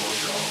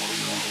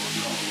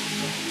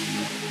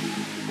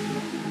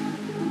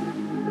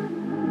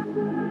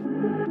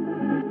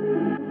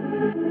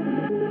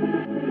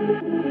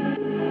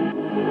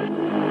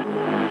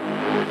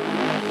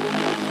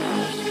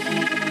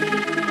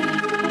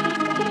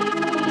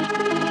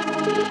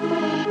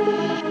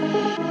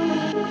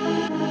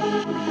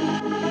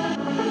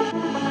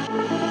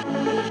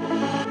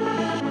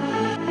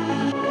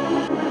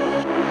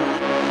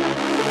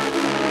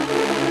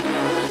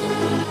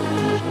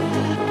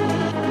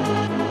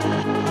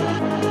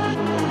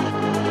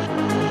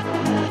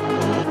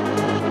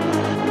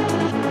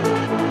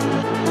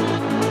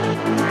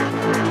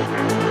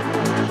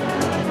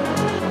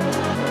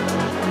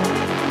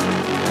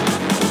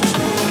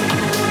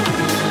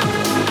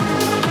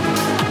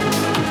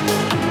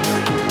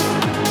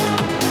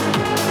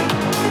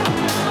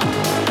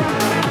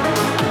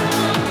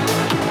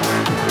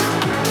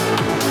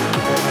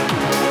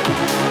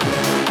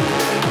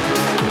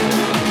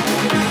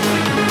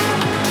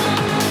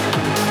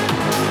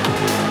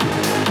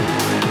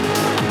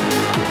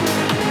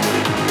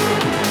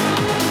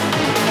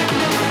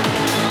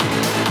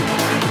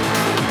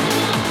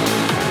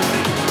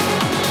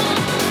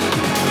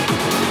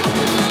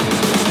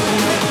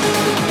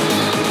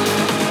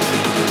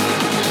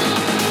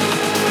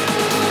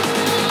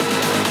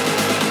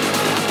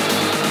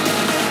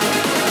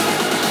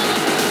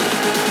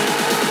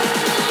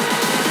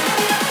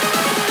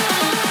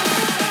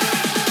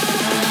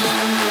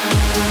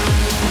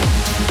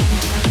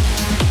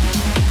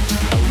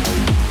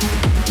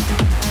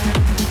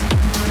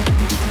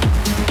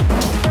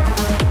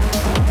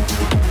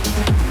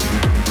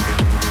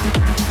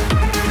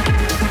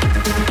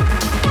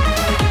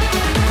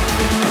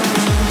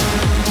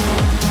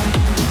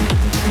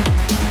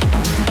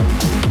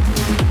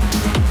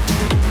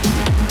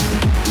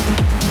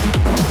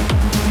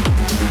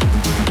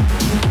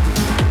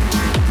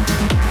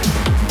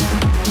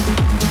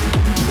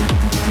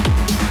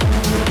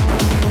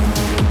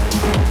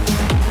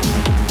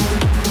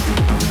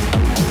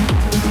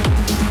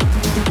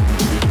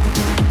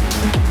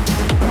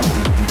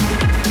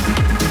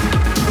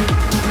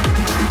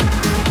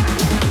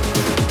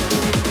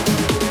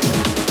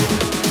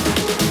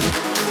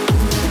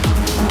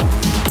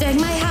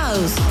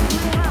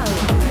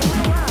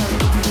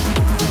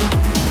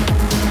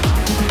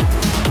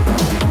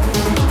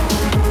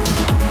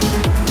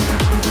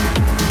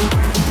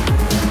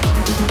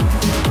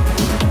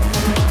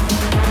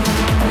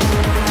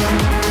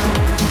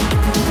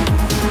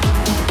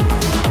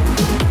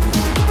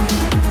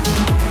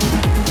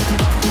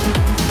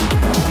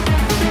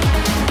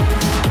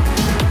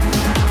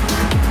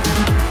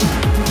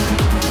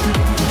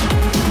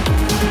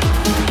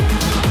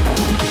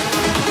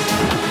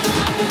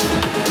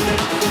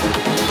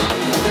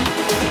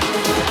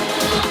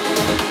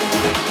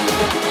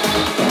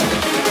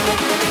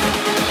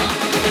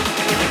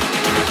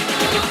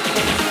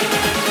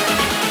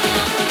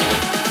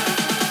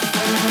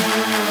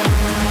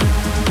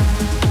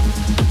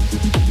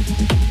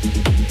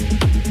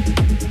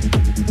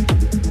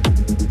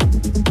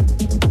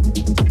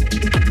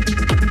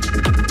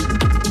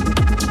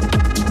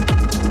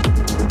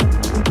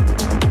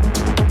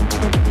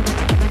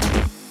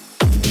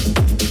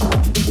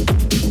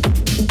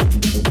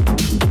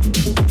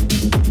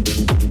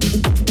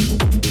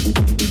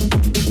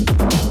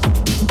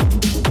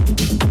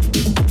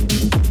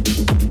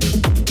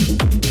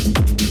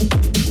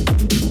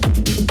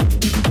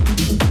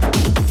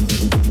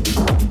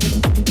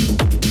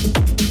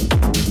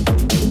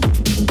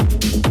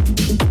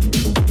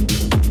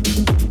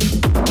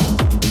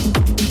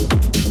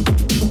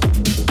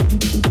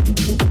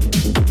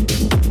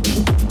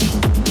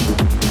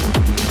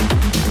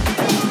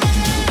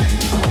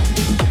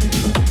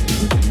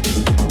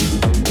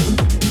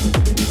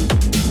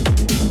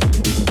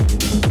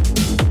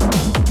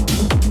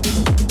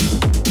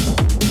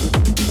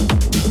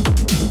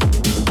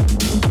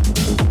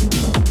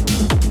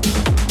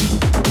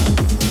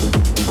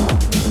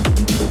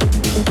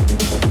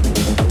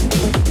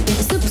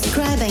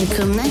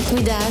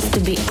 connect with us to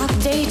be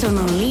updated on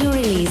our new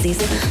releases.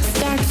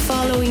 Start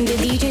following the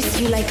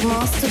DJs you like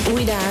most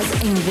with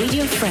us and with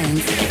your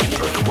friends.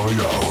 Check my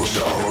house.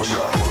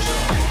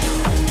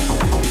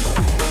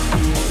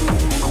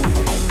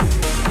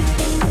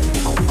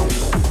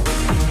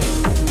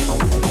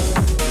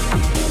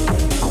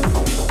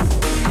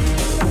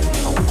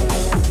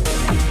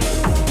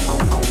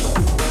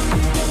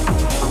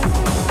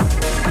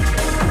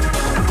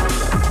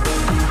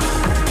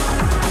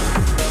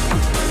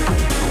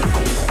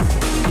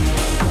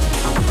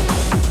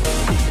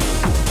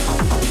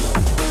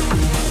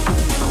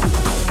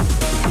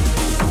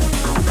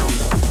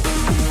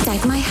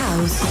 Tag my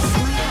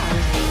house.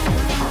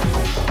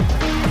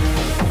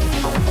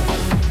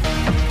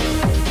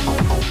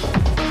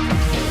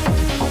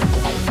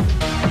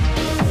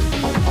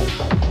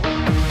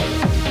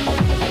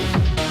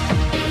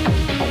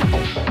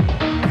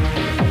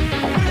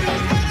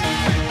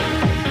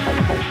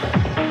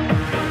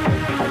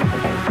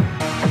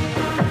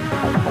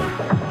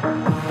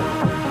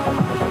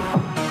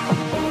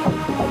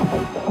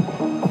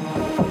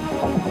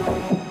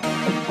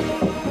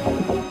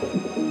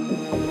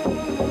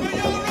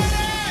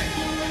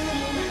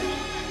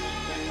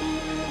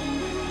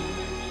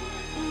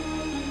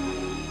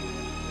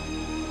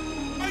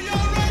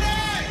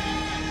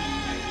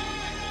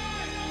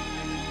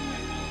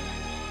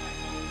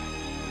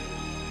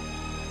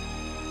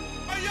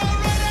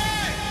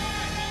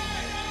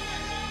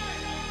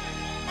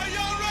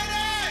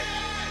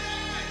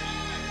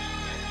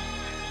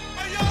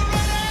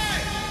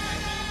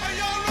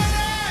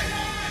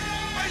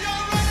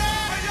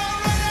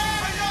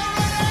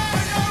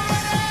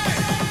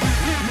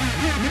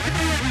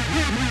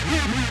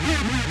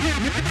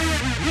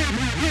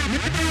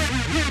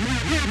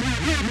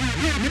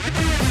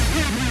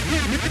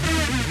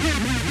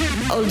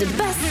 All the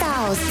best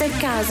house, tech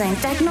house and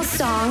techno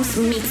songs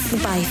mixed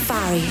by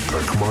Fari.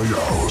 Check my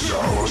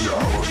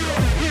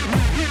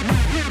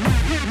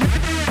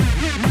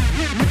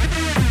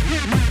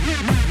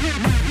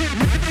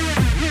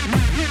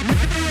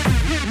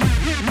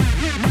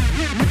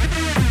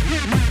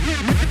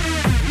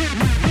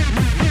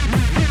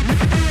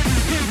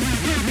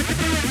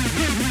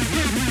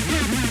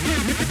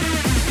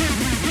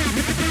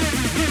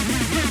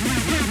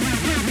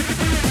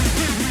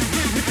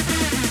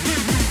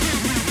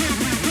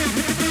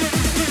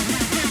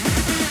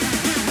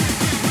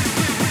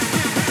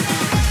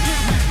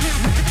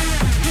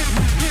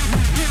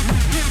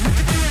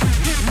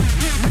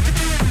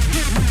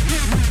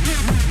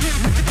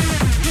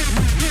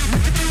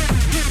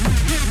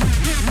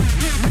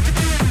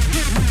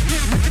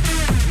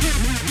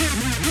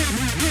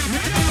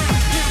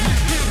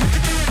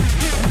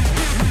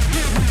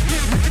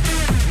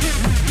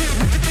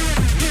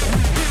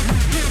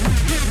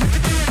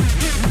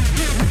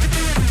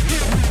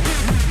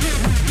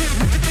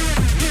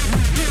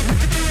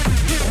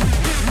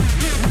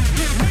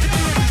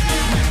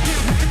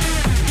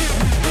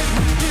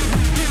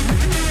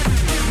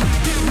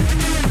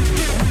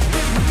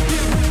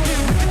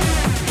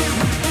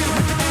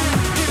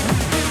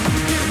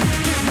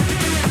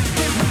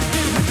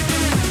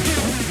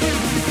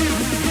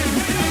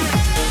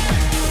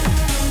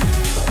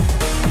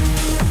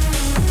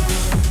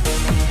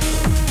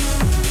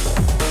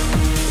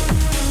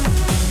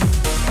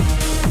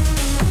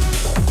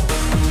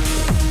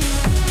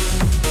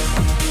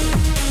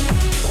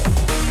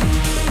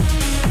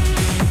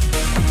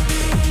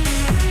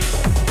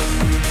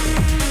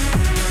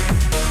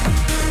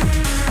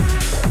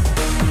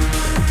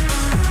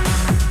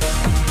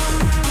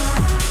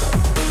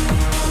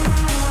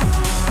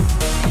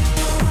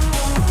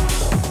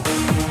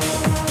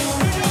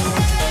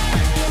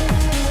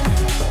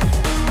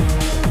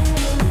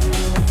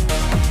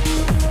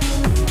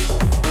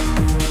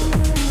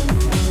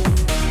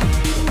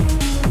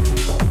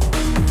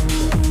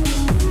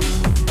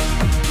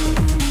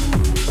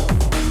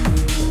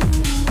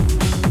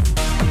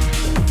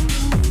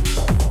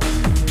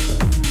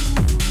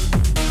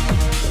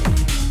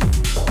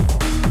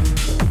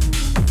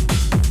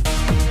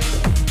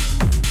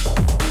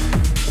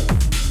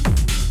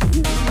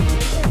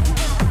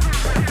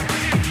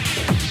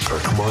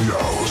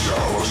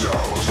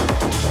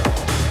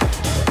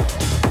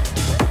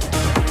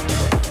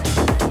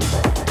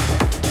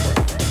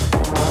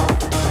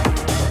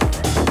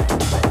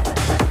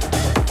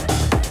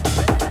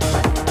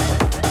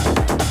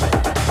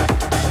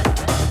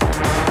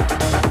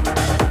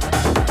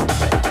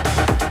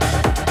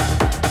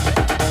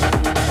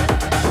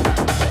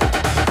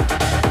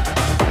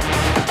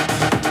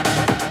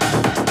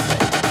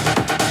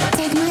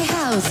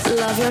house.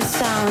 Love your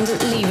sound,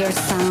 live your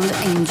sound,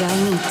 enjoy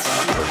it.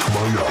 Check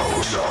my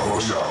house.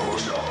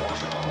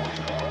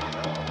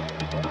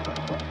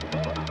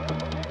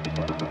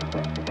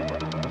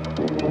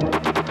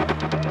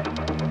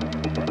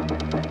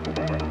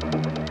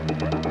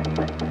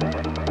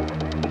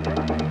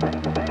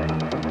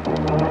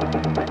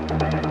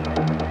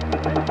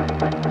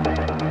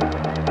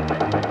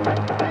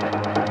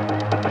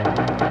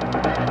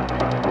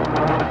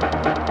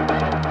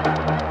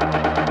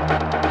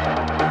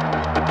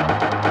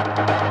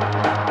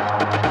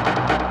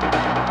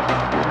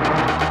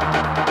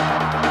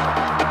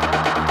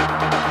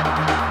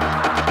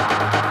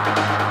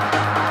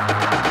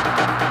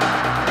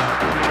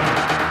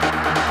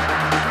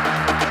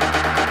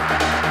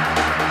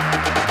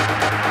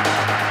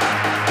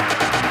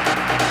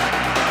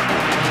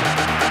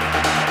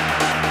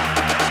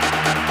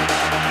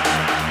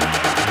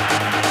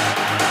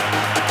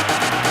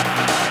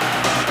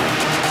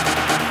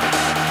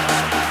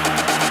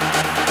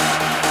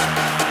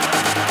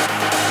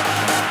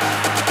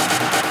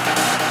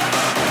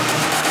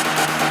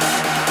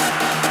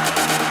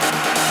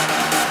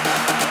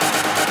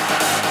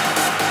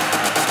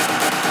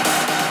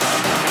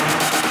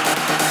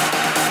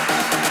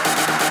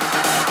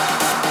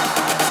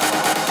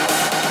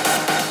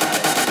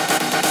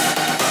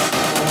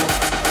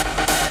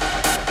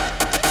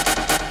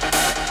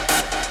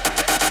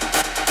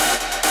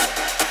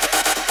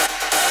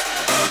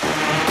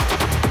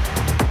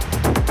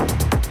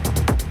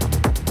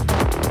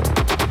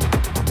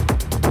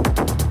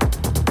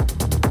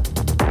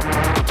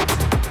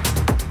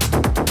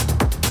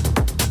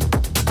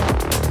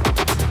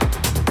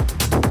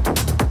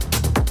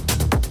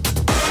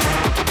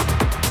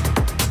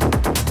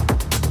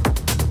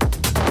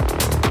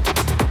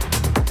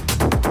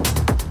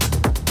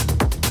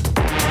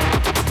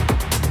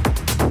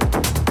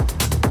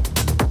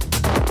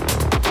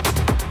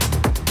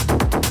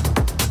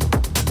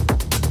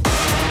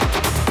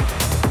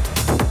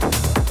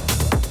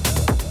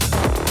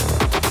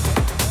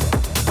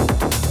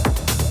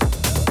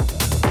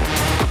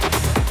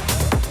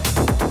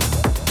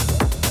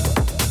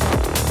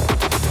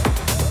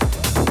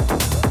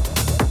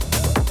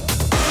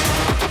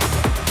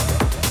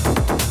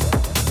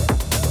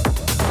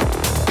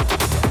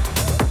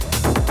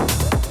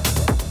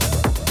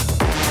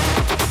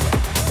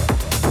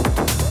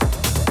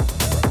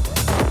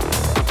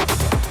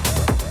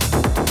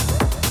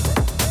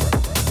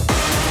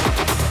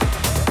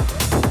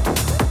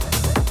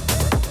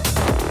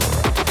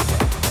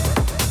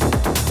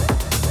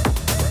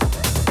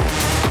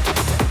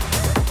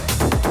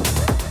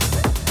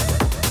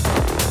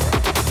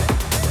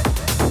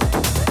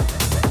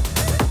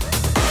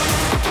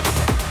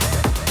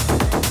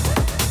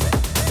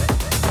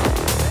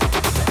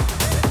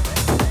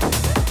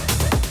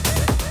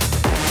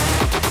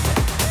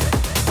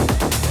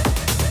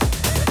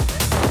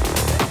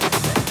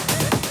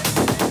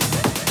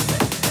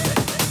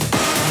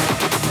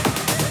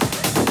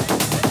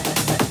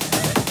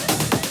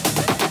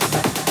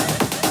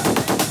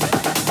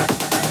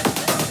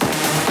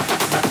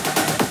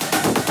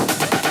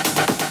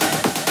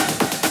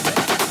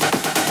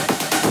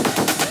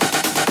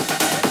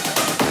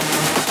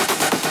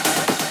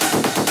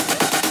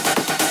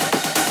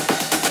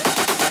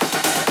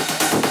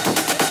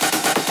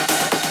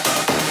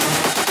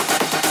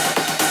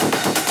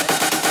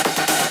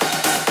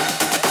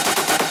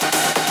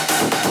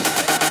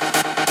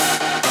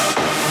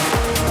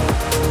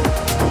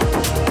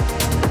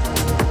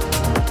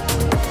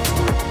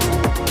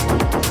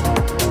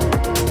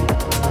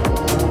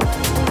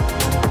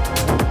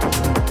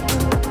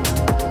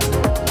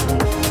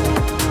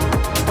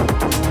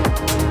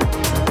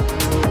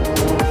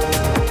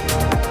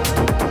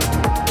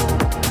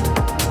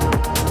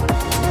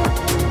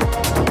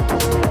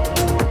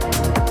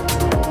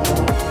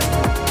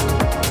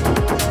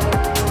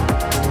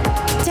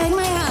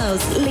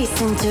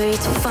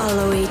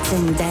 follow it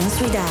and dance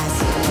with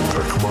us.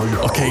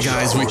 Okay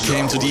guys, we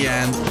came to the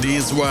end.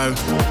 These were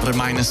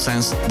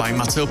Reminiscence by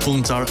Matteo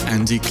Puntar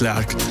and D.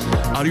 Clark.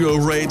 Are You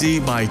Ready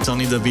by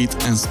Tony David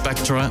and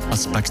Spectra, a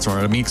Spectra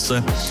remix.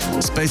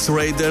 Space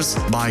Raiders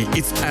by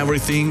It's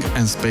Everything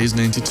and Space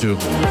 92.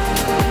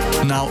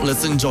 Now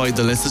let's enjoy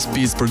the latest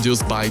piece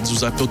produced by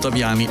Giuseppe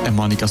Ottaviani and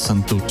Monica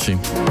Santucci.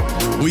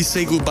 We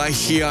say goodbye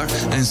here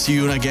and see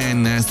you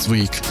again next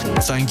week.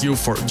 Thank you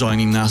for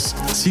joining us.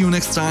 See you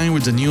next time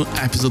with a new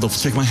episode of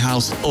Check My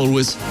House,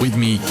 always with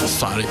me,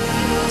 Fari.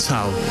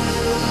 Ciao.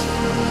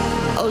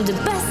 All the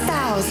best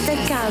house, tech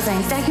house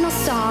and techno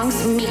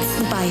songs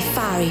mixed by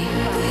Fari.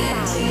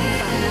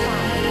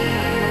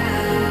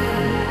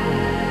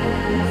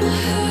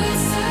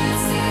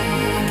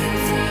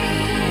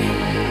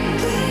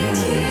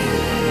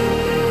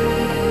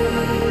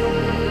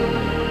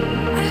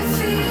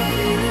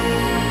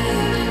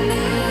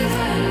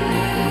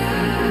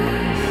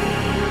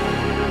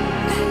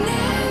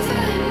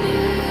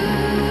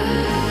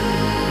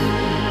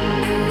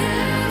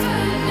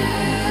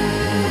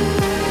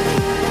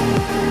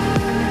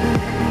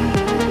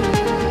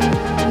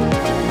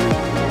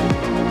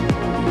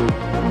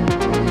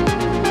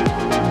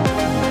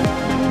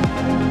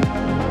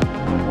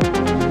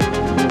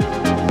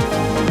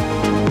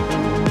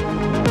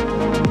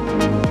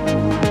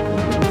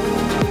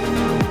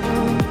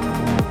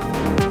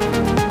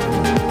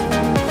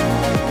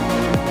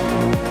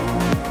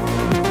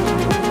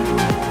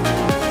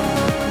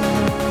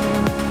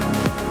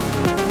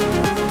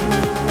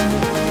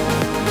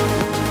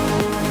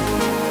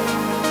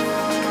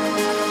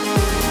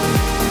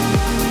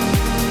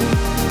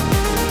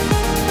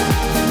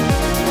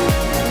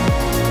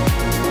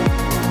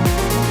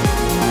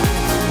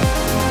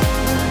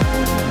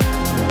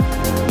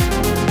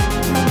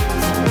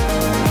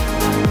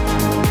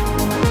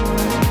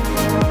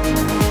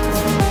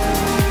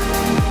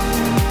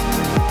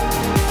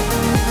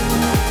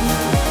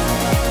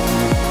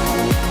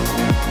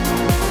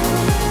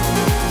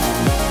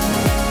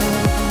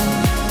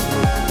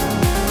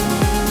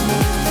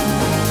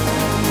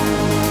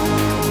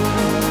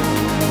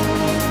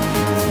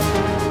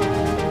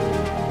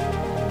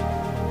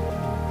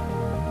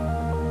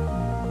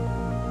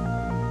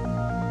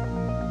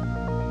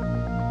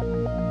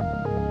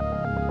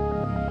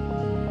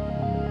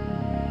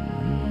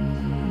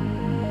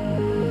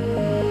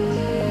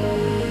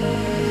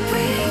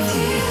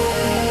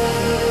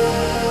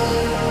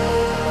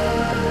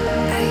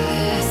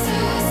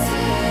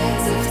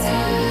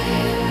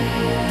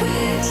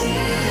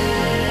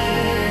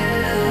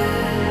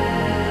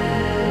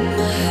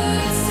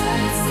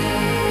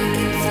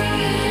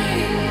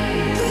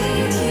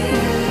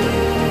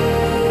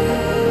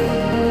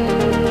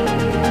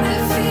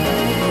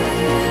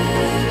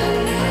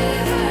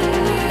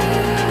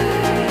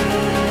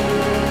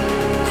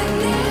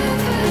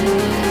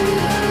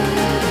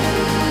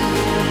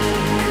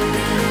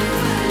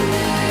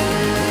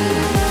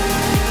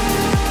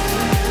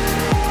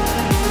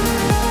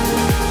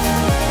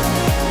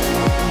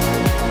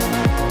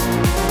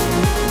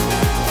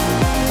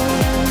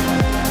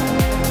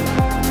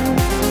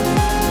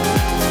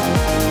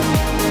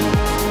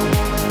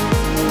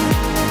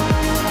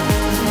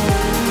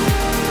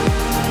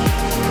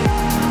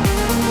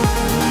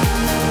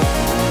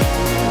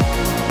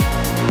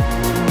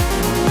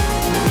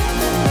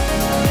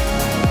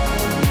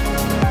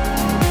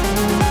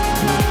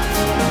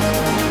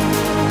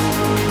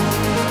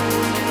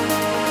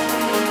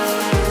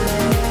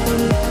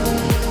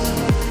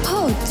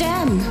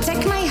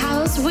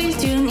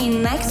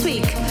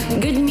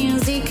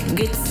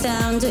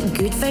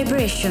 Good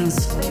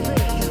vibrations.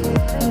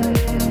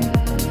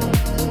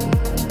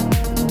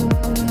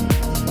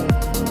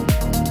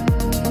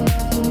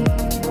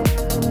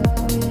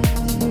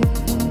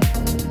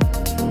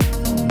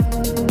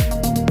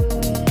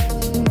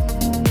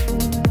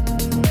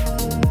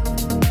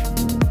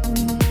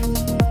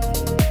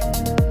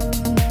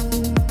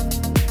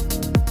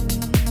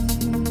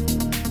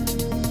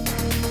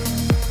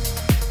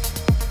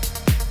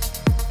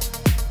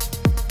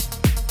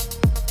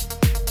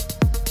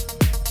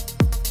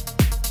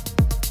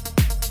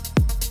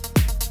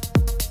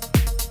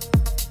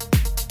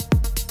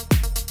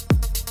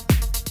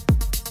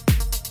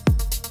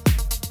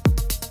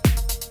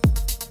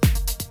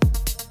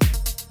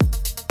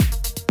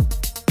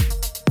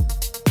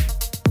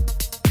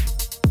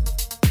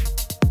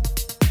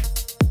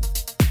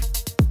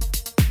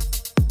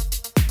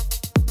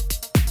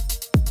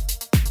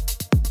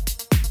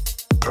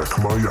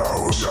 Check my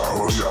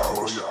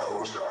house.